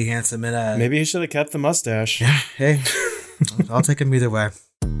classically handsome. And maybe he should have kept the mustache. Hey, I'll take him either way.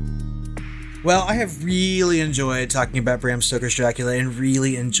 Well, I have really enjoyed talking about Bram Stoker's Dracula and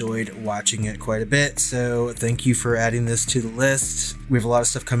really enjoyed watching it quite a bit. So thank you for adding this to the list. We have a lot of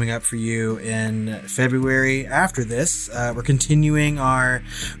stuff coming up for you in February. After this, we're continuing our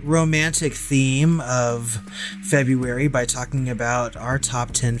romantic theme of February by talking about our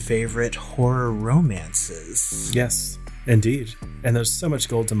top 10 favorite horror romances. Yes, indeed. And there's so much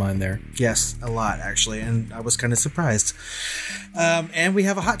gold to mine there. Yes, a lot, actually, and I was kind of surprised. And we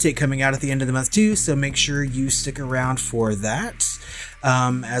have a hot take coming out at the end of the month, too, so make sure you stick around for that.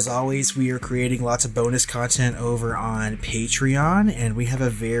 As always, we are creating lots of bonus content over on Patreon, and we have a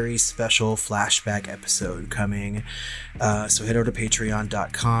very special flashback episode coming. So head over to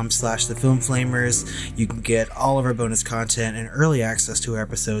patreon.com/thefilmflamers. You can get all of our bonus content and early access to our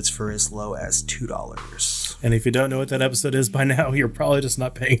episodes for as low as $2. And if you don't know what that episode is by now, you're probably just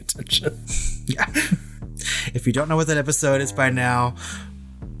not paying attention. Yeah. If you don't know what that episode is by now,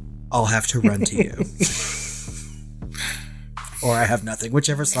 I'll have to run to you. Or I have nothing,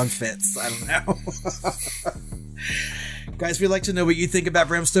 whichever song fits. I don't know. Guys, we'd like to know what you think about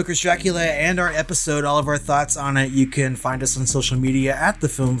Bram Stoker's Dracula and our episode, all of our thoughts on it. You can find us on social media at The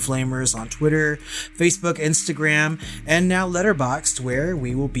Film Flamers on Twitter, Facebook, Instagram, and now Letterboxd, where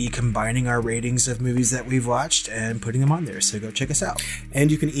we will be combining our ratings of movies that we've watched and putting them on there. So go check us out.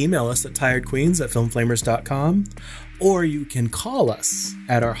 And you can email us at tiredqueens@filmflamers.com, or you can call us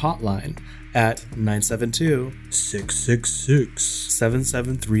at our hotline at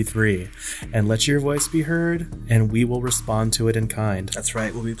 972-666-7733 and let your voice be heard, and we will respond to it in kind. That's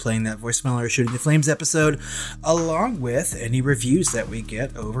right. We'll be playing that voicemail or Shooting the Flames episode along with any reviews that we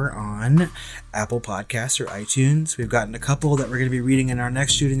get over on Apple Podcasts or iTunes. We've gotten a couple that we're going to be reading in our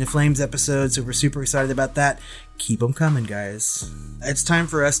next Shooting the Flames episode, so we're super excited about that. Keep them coming, guys. It's time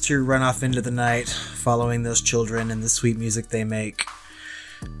for us to run off into the night following those children and the sweet music they make.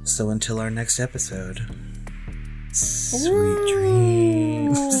 So until our next episode, sweet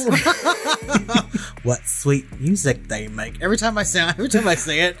dreams. What sweet music they make. Every time I say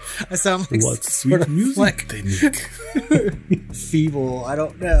it, I sound like what sweet music like they make. Feeble. I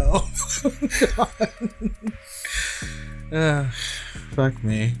don't know. Fuck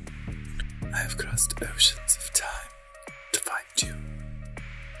me. I have crossed oceans of time to find you.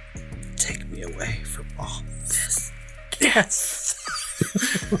 Take me away from all this. Yes.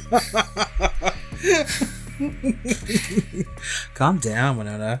 Calm down,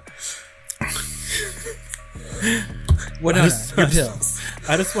 Winona. Winona, your pills.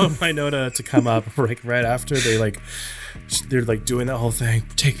 I just want Winona to come up like right after they're doing that whole thing.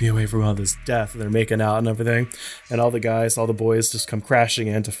 Take me away from all this death. And they're making out and everything, and all the boys just come crashing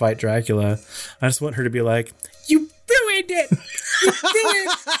in to fight Dracula. I just want her to be like, "You ruined it. You ruined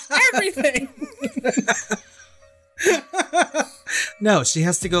everything." No, she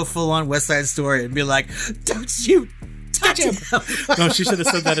has to go full on West Side Story and be like, "Don't you touch him." No, she should have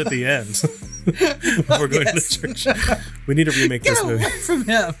said that at the end. Before going to the church. We need to remake this movie. Get away from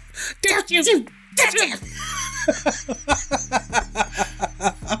him. Don't you touch him.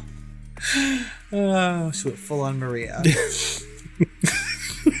 Oh, she went full on Maria.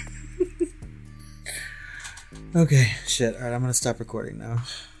 Okay, shit. All right, I'm going to stop recording now.